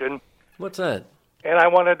question. What's that? And I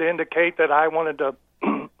wanted to indicate that I wanted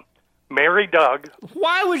to marry Doug.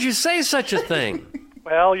 Why would you say such a thing?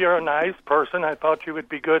 Well, you're a nice person. I thought you would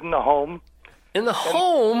be good in the home. In the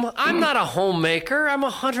home? I'm not a homemaker. I'm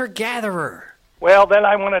a hunter-gatherer. Well, then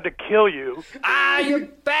I wanted to kill you. Ah,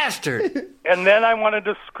 you bastard. And then I wanted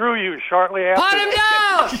to screw you shortly after. Put him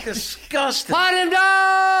down! Disgusting. Put him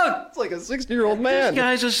down! It's like a 60-year-old man. This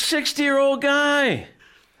guy's a 60-year-old guy.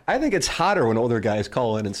 I think it's hotter when older guys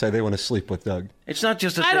call in and say they want to sleep with Doug. It's not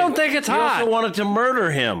just a I don't think it's he hot. also wanted to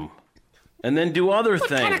murder him and then do other What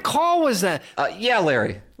things. kind of call was that? Yeah,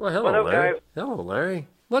 Larry. Well, hello, What's up, Larry. guys? Hello, Larry.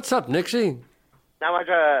 What's up, Nixie? Now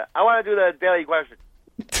I want to do the daily question.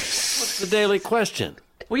 What's the daily question?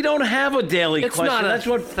 We don't have a daily It's question. not a That's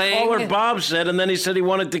what thing. caller Bob said, and then he said he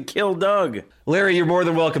wanted to kill Doug. Larry, you're more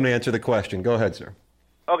than welcome to answer the question. Go ahead, sir.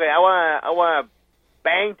 Okay, I want to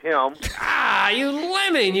bang him. Ah, you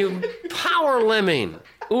lemming, you power lemming.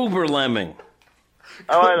 Uber lemming.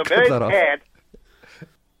 I want to marry that off. Ted.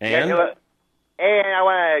 And? And I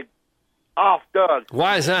want to off Doug.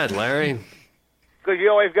 Why is that, Larry? Because you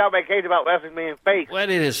always got my case about wrestling being fake. Well, it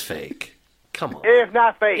is fake. Come on. It is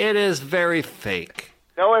not fake. It is very fake.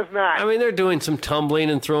 No, it's not. I mean, they're doing some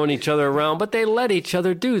tumbling and throwing each other around, but they let each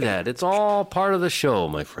other do that. It's all part of the show,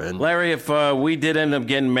 my friend. Larry, if we did end up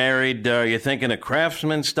getting married, are you thinking a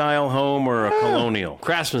Craftsman-style home or a colonial?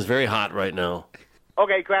 Craftsman's very hot right now.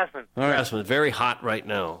 Okay, Craftsman. Craftsman's very hot right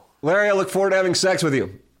now. Larry, I look forward to having sex with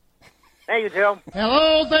you. Thank you, Tim.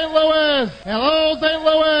 Hello, St. Louis. Hello, St.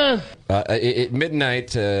 Louis. At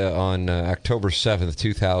midnight on October 7th,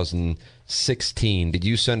 2016, did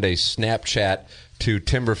you send a Snapchat to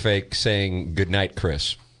Timberfake saying, "Good night,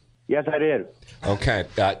 Chris"? Yes, I did. Okay.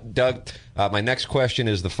 Doug, my next question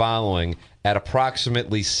is the following. At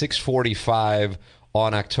approximately 6:45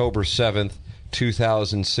 on October 7th,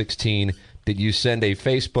 2016, did you send a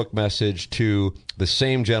Facebook message to the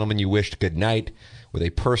same gentleman you wished good night with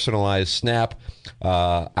a personalized snap?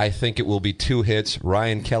 I think it will be 2 hits,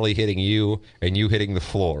 Ryan Kelly hitting you and you hitting the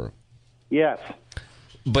floor. Yes.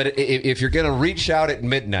 But if you're going to reach out at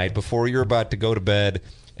midnight before you're about to go to bed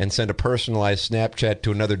and send a personalized Snapchat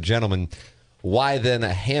to another gentleman, why then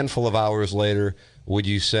a handful of hours later would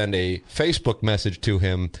you send a Facebook message to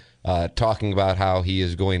him talking about how he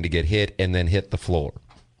is going to get hit and then hit the floor?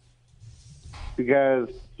 Because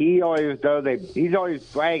he always does he's always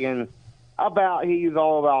bragging about he's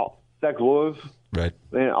all about sex Lewis. Right.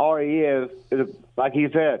 And all he is like he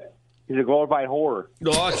said, he's a glorified whore.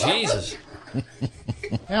 Oh, Jesus.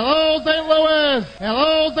 Hello, St. Louis.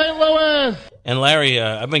 Hello, St. Louis. And Larry,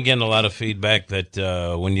 I've been getting a lot of feedback that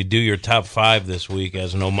when you do your top 5 this week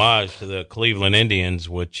as an homage to the Cleveland Indians,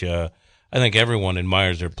 which I think everyone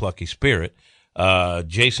admires their plucky spirit,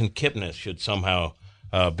 Jason Kipnis should somehow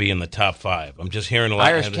be in the top 5. I'm just hearing a lot.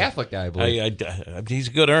 Irish Catholic guy, I believe. He's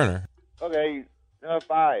a good earner. Okay, number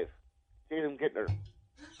 5, Jason Kittner.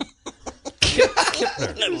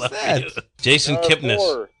 I love it. Jason Kipnis.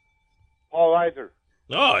 4, Paul Reiser.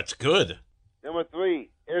 Oh, it's good. Number 3,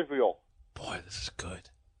 Israel. Boy, this is good.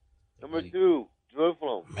 Number 2,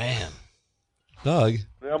 Jerusalem. Man. Doug.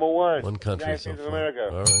 Number 1, One country United so States of far. America.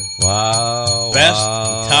 All right. Wow. Best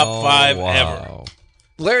top 5 ever.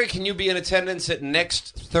 Larry, can you be in attendance at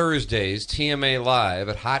next Thursday's TMA Live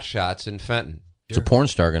at Hot Shots in Fenton? Is a porn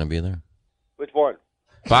star going to be there? Which one?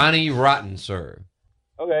 Bonnie Rotten, sir.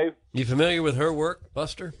 Okay. You familiar with her work,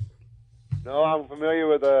 Buster? No, I'm familiar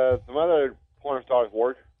with some other porn stars'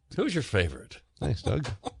 work. Who's your favorite? Thanks, Doug.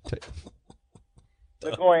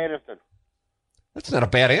 Nicole Anderson. That's not a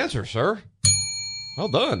bad answer, sir. Well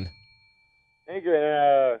done. Thank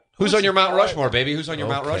you. Who's on your Mount Rushmore, baby? Who's on your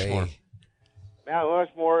Mount Rushmore? Mount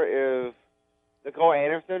Rushmore is Nicole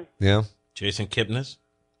Anderson. Yeah. Jason Kipnis.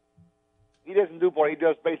 He doesn't do porn. He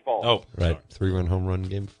does baseball. Oh, right. 3-run home run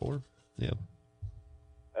game 4. Yeah.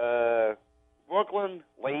 Brooklyn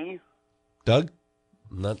Lee. Doug?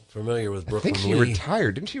 I'm not familiar with Brooklyn I think she Lee.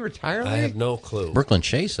 retired. Didn't she retire? I have no clue. Brooklyn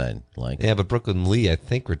Chase, I'd like. Yeah, but Brooklyn Lee, I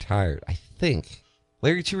think, retired. I think.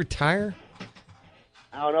 Larry, did she retire?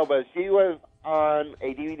 I don't know, but she was on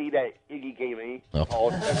a DVD that Iggy gave me. Oh.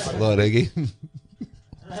 Called Blood Iggy.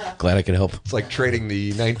 Glad I could help. It's like trading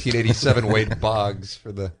the 1987 Wade Boggs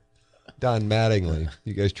for the Don Mattingly.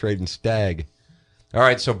 You guys trading Stag. All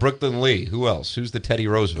right, so Brooklyn Lee. Who else? Who's the Teddy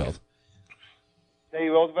Roosevelt? Teddy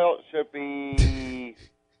Roosevelt should be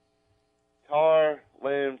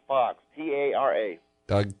Tarlin Fox. Tara.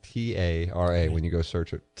 Doug, Tara, when you go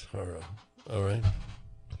search it. Tara. All right.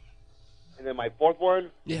 And then my 4th one,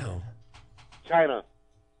 Yeah. China.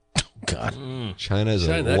 God. China is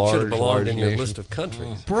China, a that should large, have belonged large in your nation. list of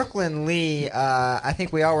countries. Brooklyn Lee, I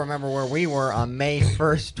think we all remember where we were on May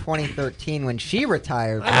 1st, 2013, when she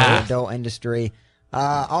retired from the adult industry.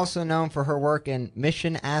 Also known for her work in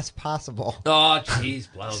Mission as Possible. Oh, jeez,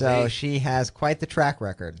 blousy. So she has quite the track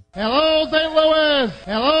record. Hello, St. Louis.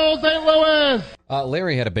 Hello, St. Louis.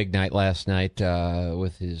 Larry had a big night last night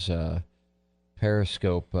with his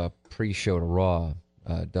Periscope pre-show to Raw.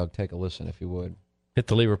 Doug, take a listen if you would. Hit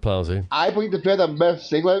the lever, Plowsy. I plead the fifth and best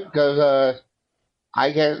singlet because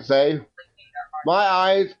I can't say. My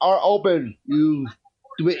eyes are open, you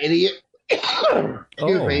stupid idiot.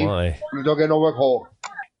 Excuse me. My. Don't get no work hole.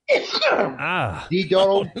 D.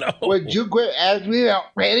 Donald, would you quit asking me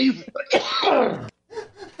about panties?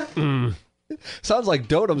 Sounds like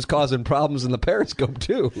Dodom's causing problems in the Periscope,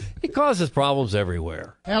 too. He causes problems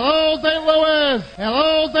everywhere. Hello, St. Louis.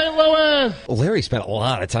 Hello, St. Louis. Larry spent a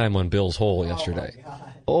lot of time on Bill's hole yesterday.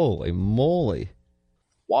 Holy moly.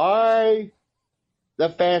 Why the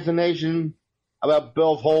fascination about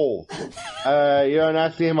Bill's hole? You're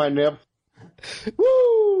not seeing my nips?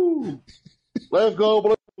 Woo! Let's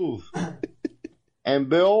go Blues. And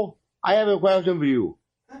Bill, I have a question for you.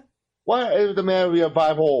 What is the matter with your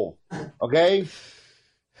 5-hole? Okay?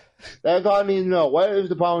 That's all I need to know. What is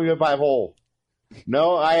the problem with your 5-hole?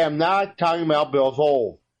 No, I am not talking about Bill's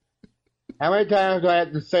hole. How many times do I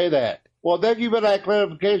have to say that? Well, thank you for that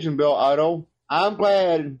clarification, Bill Otto. I'm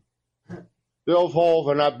glad Bill's holes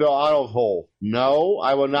are not Bill Otto's hole. No,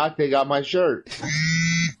 I will not take out my shirt.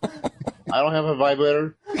 I don't have a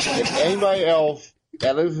vibrator. If anybody else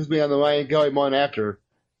that listens to me on the Ryan Kelly Morning After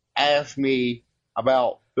asks me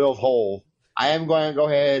about Bill's hole, I am going to go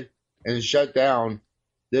ahead and shut down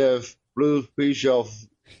this Blues Pre-Show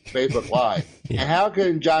Facebook Live. And how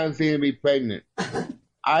can John Cena be pregnant?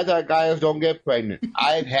 I thought guys don't get pregnant.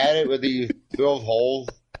 I've had it with these Bill's holes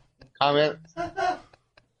comments. So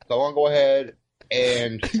I want to go ahead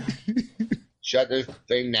and shut this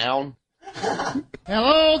thing down.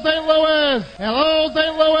 Hello, St. Louis. Hello,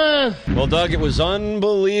 St. Louis. Well, Doug, it was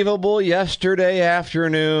unbelievable yesterday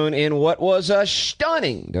afternoon in what was a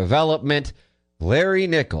stunning development. Larry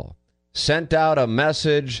Nickel sent out a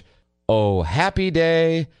message, "Oh, happy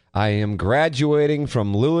day. I am graduating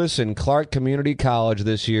from Lewis and Clark Community College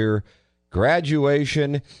this year.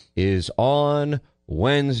 Graduation is on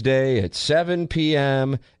Wednesday at 7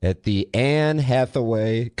 p.m. at the Anne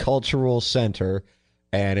Hathaway Cultural Center."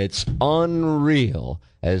 And it's unreal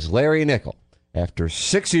as Larry Nickel, after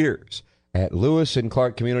 6 years at Lewis and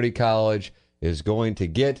Clark Community College, is going to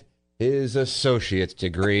get his associate's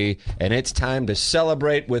degree, and it's time to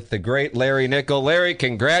celebrate with the great Larry Nickel. Larry,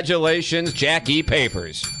 congratulations, Jackie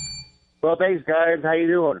Papers. Well, thanks, guys. How you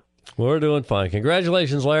doing? We're doing fine.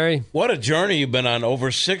 Congratulations, Larry. What a journey you've been on. Over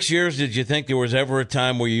 6 years, did you think there was ever a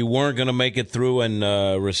time where you weren't going to make it through and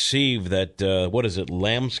receive that, what is it,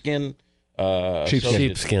 lambskin?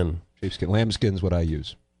 Sheepskin. Lambskin's what I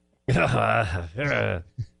use. Well,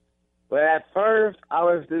 at first, I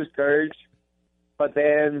was discouraged, but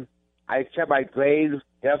then I checked my grades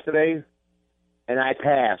yesterday, and I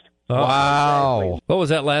passed. Wow. What was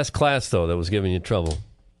that last class, though, that was giving you trouble?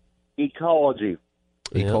 Ecology.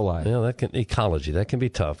 E. coli. Yeah, ecology. That can be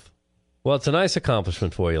tough. Well, it's a nice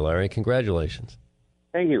accomplishment for you, Larry. Congratulations.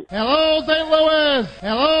 Thank you. Hello, St. Louis.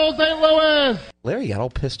 Hello, St. Louis. Larry got all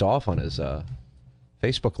pissed off on his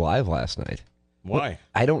Facebook Live last night. Why?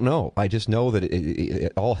 I don't know. I just know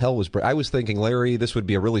that all hell was I was thinking, Larry, this would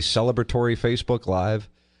be a really celebratory Facebook Live.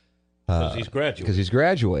 Because he's graduating. Because he's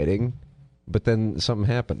graduating. But then something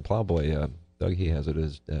happened. Plowboy, Doug, he has it at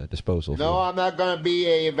his disposal. No, I'm not going to be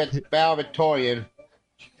a valedictorian,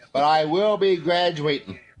 but I will be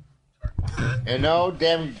graduating. And no,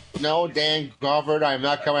 Dan Crawford, I'm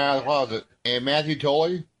not coming out of the closet. And Matthew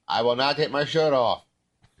Tolley, I will not take my shirt off.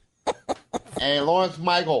 And Lawrence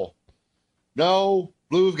Michael, no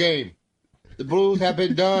Blues game. The Blues have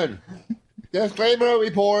been done. Disclaimer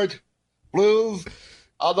report, Blues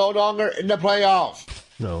are no longer in the playoffs.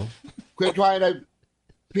 No. Quit trying to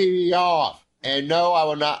pee me off. And no, I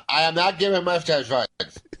will not. I am not giving mustache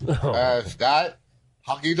rights. Scott,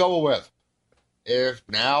 hockey's over with. It's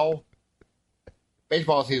now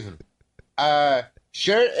baseball season.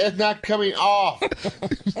 Shirt is not coming off.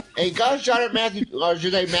 And gunshot at Matthew, or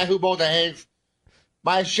should I say Matthew Bolton Hanks,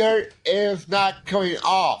 my shirt is not coming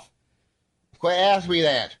off. Quit asking me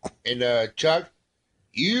that. And Chuck,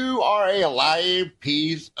 you are a lying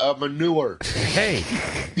piece of manure. Hey.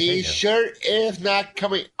 The shirt is not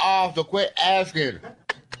coming off, so quit asking.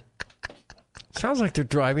 Sounds like they're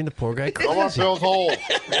driving the poor guy crazy. I'm on Phil's hole.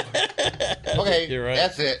 Okay, You're right.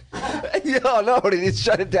 that's it. No, did he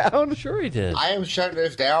shut it down? Sure he did. I am shutting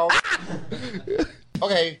this down.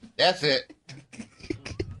 Okay, that's it.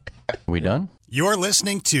 We done? You're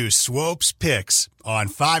listening to Swope's Picks on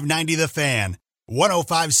 590 The Fan,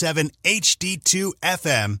 105.7 HD2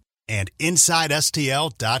 FM, and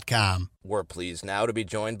InsideSTL.com. We're pleased now to be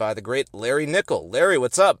joined by the great Larry Nickel. Larry,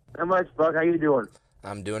 what's up? How much, Buck? How you doing?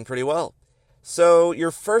 I'm doing pretty well. So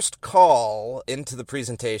your first call into the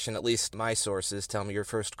presentation, at least my sources tell me your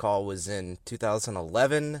first call was in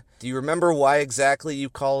 2011. Do you remember why exactly you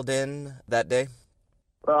called in that day?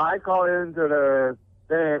 Well, I called into the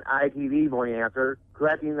then ITV morning after,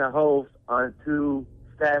 correcting the host on 2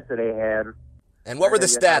 stats that they had. And what were the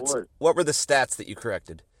stats? What were the stats that you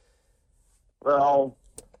corrected? Well,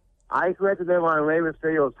 I corrected them on Rey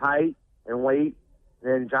Mysterio's height and weight,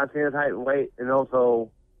 and John Cena's height and weight, and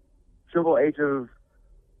also Triple H's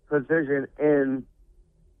position in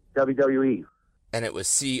WWE. And it was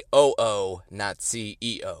COO, not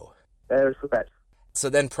CEO. That is correct. So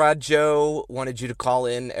then Prod Joe wanted you to call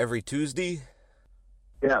in every Tuesday?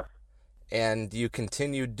 Yeah. And you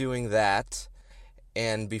continued doing that,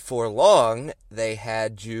 and before long, they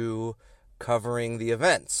had you covering the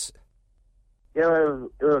events. Yeah,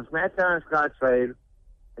 it was SmackDown and Scott Trade,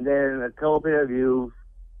 and then a couple pay-per-views,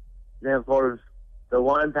 and then, of course, the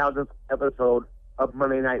 1,000th episode of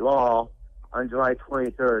Monday Night Raw on July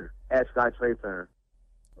 23rd at Scott Trade Center.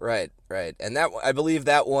 Right. And that, I believe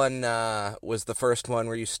that one was the first one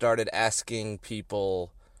where you started asking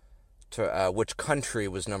people to which country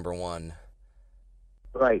was number one.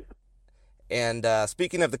 Right. And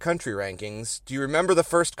speaking of the country rankings, do you remember the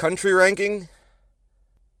first country ranking?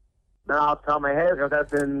 No, off the top of my head, because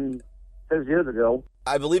that's been 6 years ago.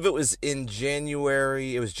 I believe it was in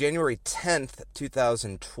January. It was January 10th,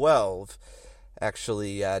 2012.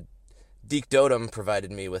 Actually, Deke Dotem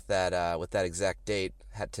provided me with that exact date.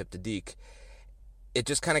 Hat tip to Deke. It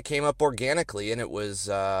just kind of came up organically, and it was,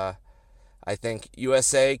 I think,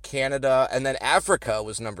 USA, Canada, and then Africa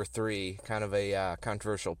was number 3. Kind of a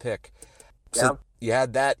controversial pick. So you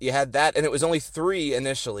had that, and it was only 3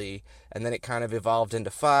 initially, and then it kind of evolved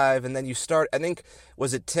into 5, and then you start, I think,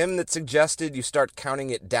 was it Tim that suggested you start counting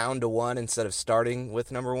it down to 1 instead of starting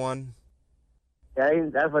with number 1? Yeah,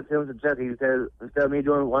 that's what Tim suggested. He said, instead of me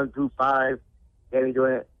doing 1 through 5, yeah, me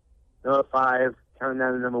doing it number 5, counting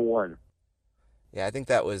down to number 1. Yeah, I think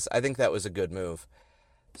that was a good move.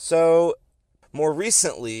 So, more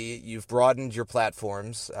recently, you've broadened your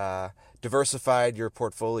platforms, diversified your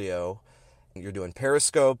portfolio. You're doing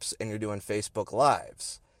Periscopes and you're doing Facebook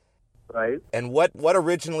Lives. Right. And what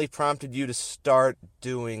originally prompted you to start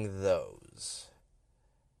doing those?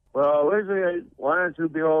 Well, originally, one or two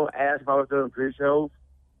people asked if I was doing pre-shows,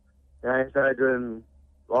 and I started doing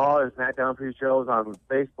Raw and SmackDown pre-shows on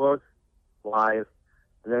Facebook Live.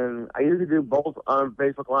 And then I usually do both on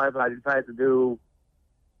Facebook Live, but I decided to do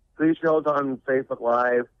pre-shows on Facebook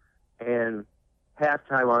Live and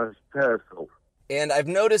halftime on Periscope. And I've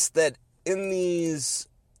noticed that in these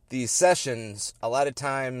sessions, a lot of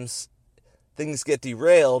times things get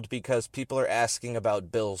derailed because people are asking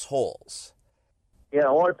about Bill's holes. Yeah,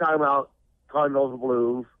 all the time about Cardinals and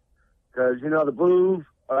Blues, because, the Blues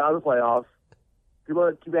are out of the playoffs.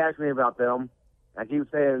 People keep asking me about them. I keep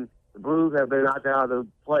saying the Blues have been knocked out of the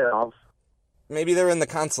playoffs. Maybe they're in the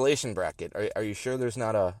consolation bracket. Are you sure there's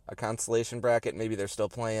not a consolation bracket? Maybe they're still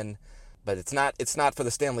playing, but it's not for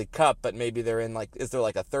the Stanley Cup, but maybe they're in, is there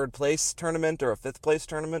a third place tournament or a fifth place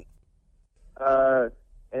tournament?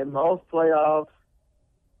 In most playoffs,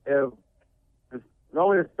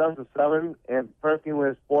 normally it's 7-7, and first team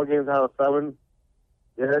wins 4 games out of 7.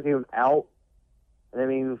 The other team is out, and that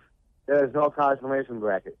means there's no consolation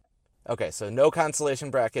bracket. Okay, so no consolation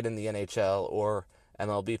bracket in the NHL or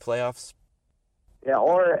MLB playoffs? Yeah,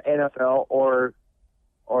 or NFL or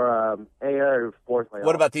any other sports playoffs.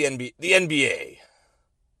 What about the NBA?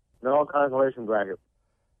 No consolation bracket.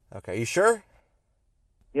 Okay, you sure?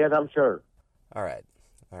 Yes, I'm sure. All right.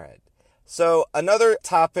 So another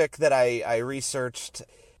topic that I researched,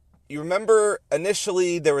 you remember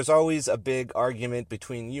initially there was always a big argument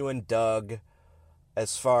between you and Doug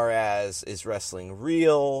as far as is wrestling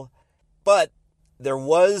real, but there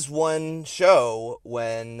was one show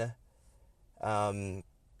when,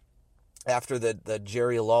 after the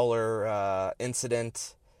Jerry Lawler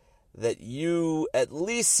incident, that you at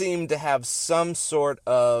least seemed to have some sort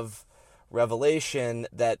of revelation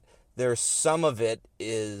that there's some of it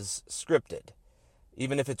is scripted.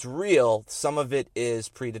 Even if it's real, some of it is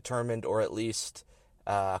predetermined or at least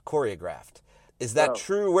choreographed. Is that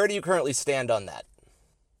true? Where do you currently stand on that?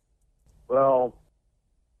 Well,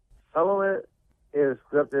 some of it is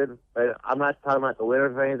scripted, but I'm not talking about the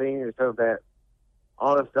winners or anything. It's just that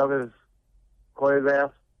all the stuff is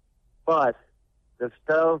choreographed. But the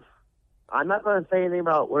stuff, I'm not going to say anything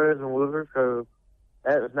about winners and losers because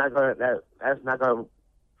that's not going to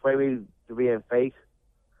play me to being fake.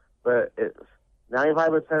 But it's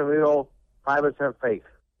 95% real, 5% fake.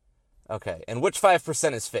 Okay, and which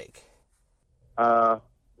 5% is fake?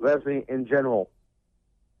 Wrestling in general.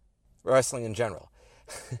 Wrestling in general.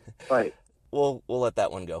 Right. We'll let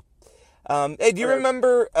that one go. Hey, do you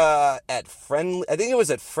remember at Friendly? I think it was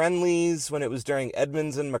at Friendly's when it was during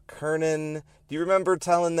Edmonds and McKernan. Do you remember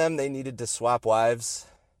telling them they needed to swap wives?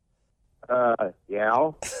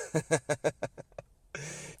 Yeah.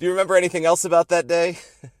 Do you remember anything else about that day?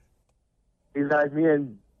 Besides me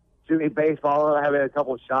and Jimmy Baseball having a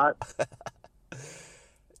couple shots.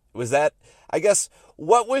 Was that, I guess,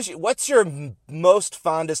 what's your most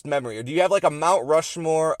fondest memory? Or do you have a Mount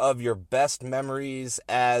Rushmore of your best memories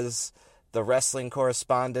as the wrestling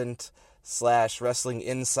correspondent / wrestling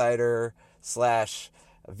insider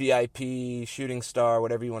 / VIP shooting star,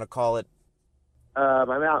 whatever you want to call it? My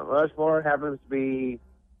Mount Rushmore happens to be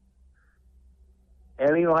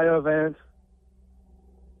any live event,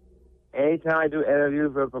 anytime I do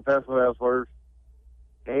interviews with professional wrestlers,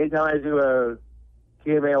 anytime I do a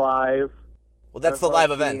TMA Live. Well, that's the live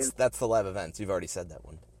events. That's the live events. You've already said that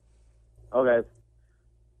one. Okay.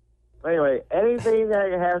 Anyway, anything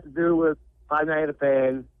that has to do with 590 the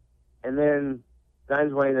Fan, and then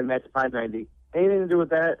 920 the match 590. Anything to do with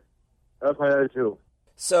that, that's my other two.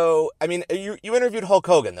 So, I mean, you interviewed Hulk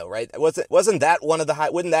Hogan, though, right? Wasn't that one of the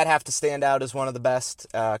high? Wouldn't that have to stand out as one of the best?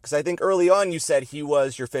 Because I think early on you said he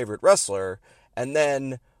was your favorite wrestler, and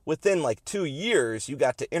then within 2 years you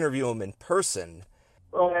got to interview him in person.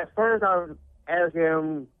 Well, at first I was asking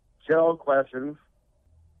him general questions.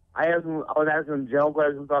 I was asking him general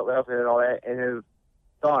questions about wrestling and all that, and his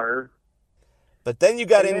daughter. But then you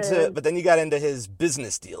got into his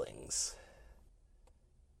business dealings.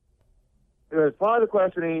 It was part of the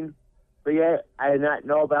questioning, but yet I did not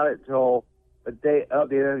know about it until the day of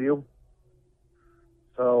the interview.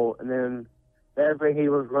 So, and then everything he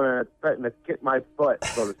was going to threaten to kick my butt,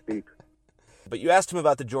 so to speak. But you asked him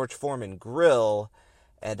about the George Foreman grill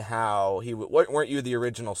and how weren't you the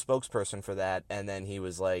original spokesperson for that? And then he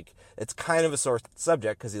was like, it's kind of a sore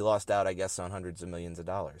subject because he lost out, I guess, on hundreds of millions of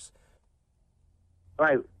dollars.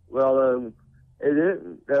 Right. Well,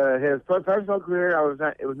 his personal career,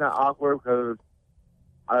 it was not awkward because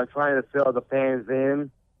I was trying to fill the fans in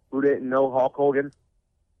who didn't know Hulk Hogan.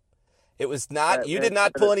 It was not. You did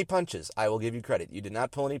not pull any punches. I will give you credit. You did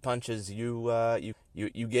not pull any punches. You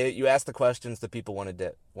asked the questions that people wanted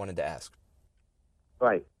to ask.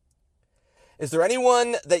 Right. Is there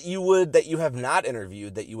anyone that you have not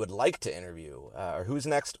interviewed that you would like to interview, or who's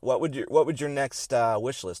next? What would your next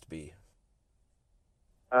wish list be?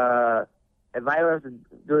 If I was to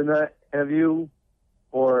do another interview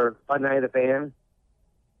for Fun Night of the Fan,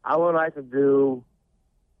 I would like to do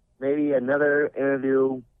maybe another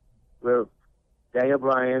interview with Daniel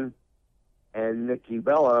Bryan and Nikki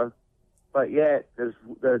Bella, but yet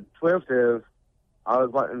the twist is I was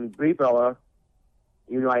wanting Brie Bella,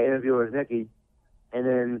 even though I interviewed with Nikki, and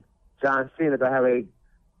then John Cena to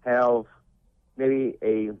have maybe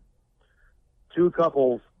a two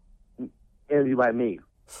couples interview by me.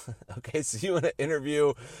 Okay, so you want to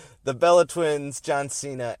interview the Bella Twins, John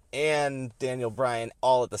Cena, and Daniel Bryan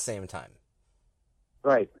all at the same time?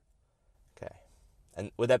 Right. Okay.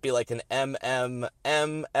 And would that be like an MMMFF?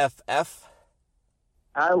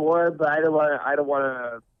 I would, but I don't want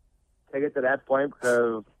to take it to that point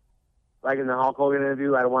because, like in the Hulk Hogan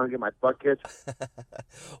interview, I don't want to get my butt kicked.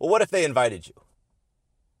 Well, what if they invited you?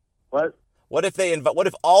 What? What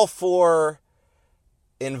if all four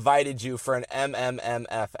invited you for an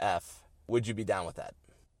MMMFF? Would you be down with that?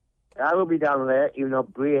 I would be down with that, even though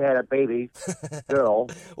Brie had a baby girl.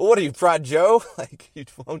 Well, what are you, Prod Joe? Like you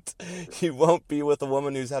won't be with a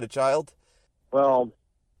woman who's had a child? Well,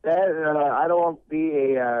 that I don't want to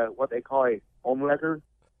be a what they call a homewrecker.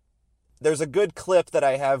 There's a good clip that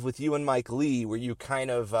I have with you and Mike Lee where you kind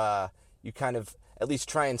of at least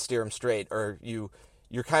try and steer him straight, or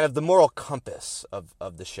you're kind of the moral compass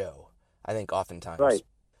of the show, I think, oftentimes. Right.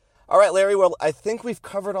 All right, Larry, well, I think we've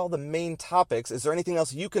covered all the main topics. Is there anything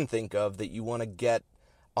else you can think of that you want to get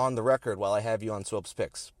on the record while I have you on Swope's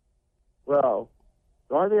Picks? Well,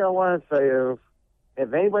 the only thing I want to say is,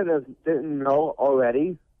 if anybody didn't know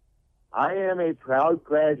already, I am a proud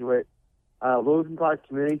graduate of Lewis Park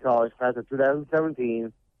Community College, class of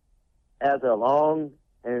 2017. After a long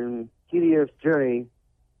and tedious journey,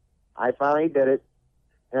 I finally did it.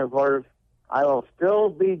 And, of course, I will still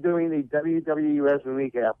be doing the WWE Wrestling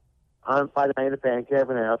Recap on Friday Night at the Fan,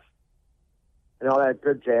 Kevin F. and all that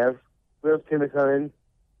good jazz with Tim McCunnan,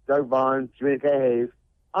 Doug Vaughn, Jimmy K. Hayes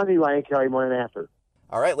on the Ryan Kelly morning after.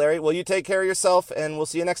 All right, Larry. Well, you take care of yourself, and we'll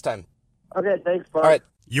see you next time. Okay, thanks, bud. All right.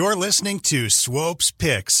 You're listening to Swope's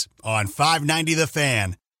Picks on 590 The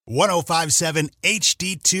Fan, 105.7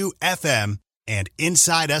 HD2 FM, and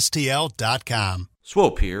InsideSTL.com.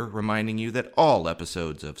 Swope here, reminding you that all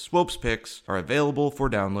episodes of Swope's Picks are available for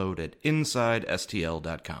download at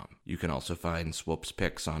InsideSTL.com. You can also find Swope's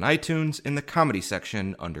Picks on iTunes in the comedy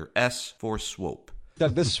section under S for Swope.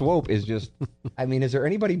 Doug, this Swope is just, I mean, is there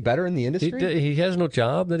anybody better in the industry? He has no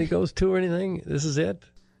job that he goes to or anything? This is it?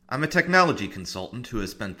 I'm a technology consultant who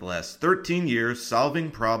has spent the last 13 years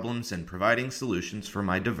solving problems and providing solutions for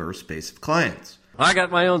my diverse base of clients. I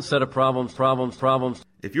got my own set of problems.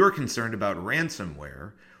 If you're concerned about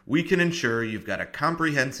ransomware, we can ensure you've got a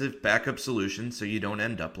comprehensive backup solution so you don't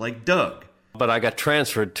end up like Doug. But I got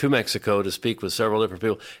transferred to Mexico to speak with several different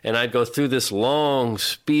people, and I'd go through this long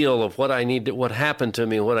spiel of what happened to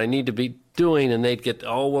me, what I need to be doing, and they'd get,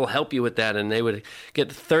 we'll help you with that, and they would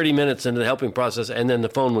get 30 minutes into the helping process, and then the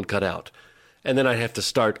phone would cut out. And then I'd have to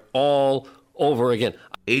start all over again.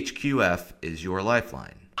 HQF is your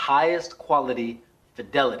lifeline. Highest quality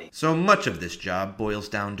fidelity. So much of this job boils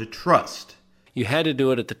down to trust. You had to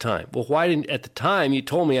do it at the time. Well, why didn't, at the time, you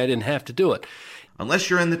told me I didn't have to do it. Unless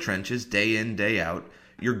you're in the trenches day in, day out,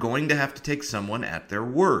 you're going to have to take someone at their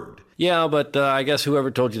word. Yeah, but I guess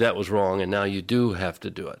whoever told you that was wrong, and now you do have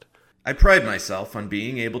to do it. I pride myself on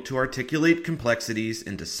being able to articulate complexities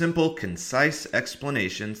into simple, concise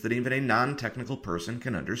explanations that even a non-technical person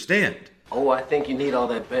can understand. Oh, I think you need all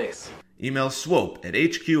that bass. Email swope at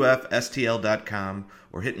hqfstl.com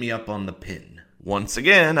or hit me up on the pin. Once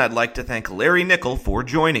again, I'd like to thank Larry Nickel for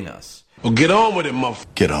joining us. Well, get on with it,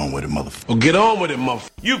 motherfucker. Get on with it, motherfucker. Well, get on with it,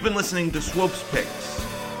 motherfucker. You've been listening to Swope's Picks.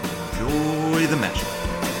 Enjoy the matchup.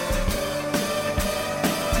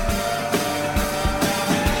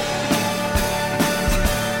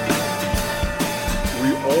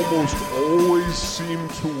 We almost always seem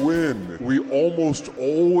to win. We almost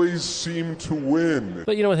always seem to win.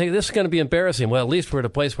 But you know, I think this is going to be embarrassing. Well, at least we're at a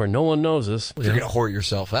place where no one knows us. You're going to whore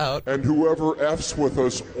yourself out. And whoever F's with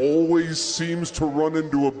us always seems to run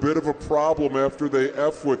into a bit of a problem after they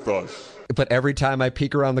F with us. But every time I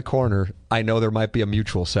peek around the corner, I know there might be a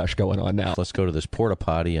mutual sesh going on now. Let's go to this porta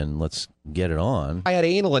potty and let's get it on. I had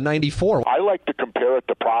anal in '94. I like to compare solicit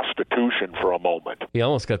the prostitution for a moment. He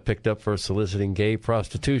almost got picked up for soliciting gay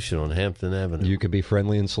prostitution on Hampton Avenue. You could be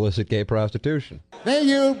friendly and solicit gay prostitution. Thank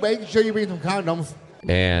you. Make sure you bring some condoms.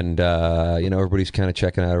 And, everybody's kind of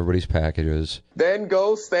checking out everybody's packages. Then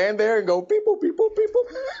go stand there and go beep, boop, beep, boop, beep,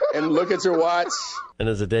 boop, and look at your watch. And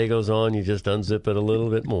as the day goes on, you just unzip it a little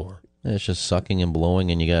bit more. It's just sucking and blowing,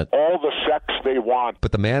 and you got all the sex they want.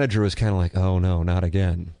 But the manager was kind of like, oh, no, not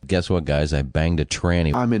again. Guess what, guys? I banged a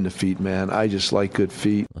tranny. I'm into feet, man. I just like good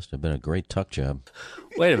feet. Must have been a great tuck job.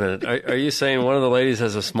 Wait a minute. Are you saying one of the ladies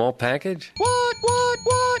has a small package? What?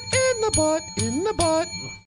 In the butt.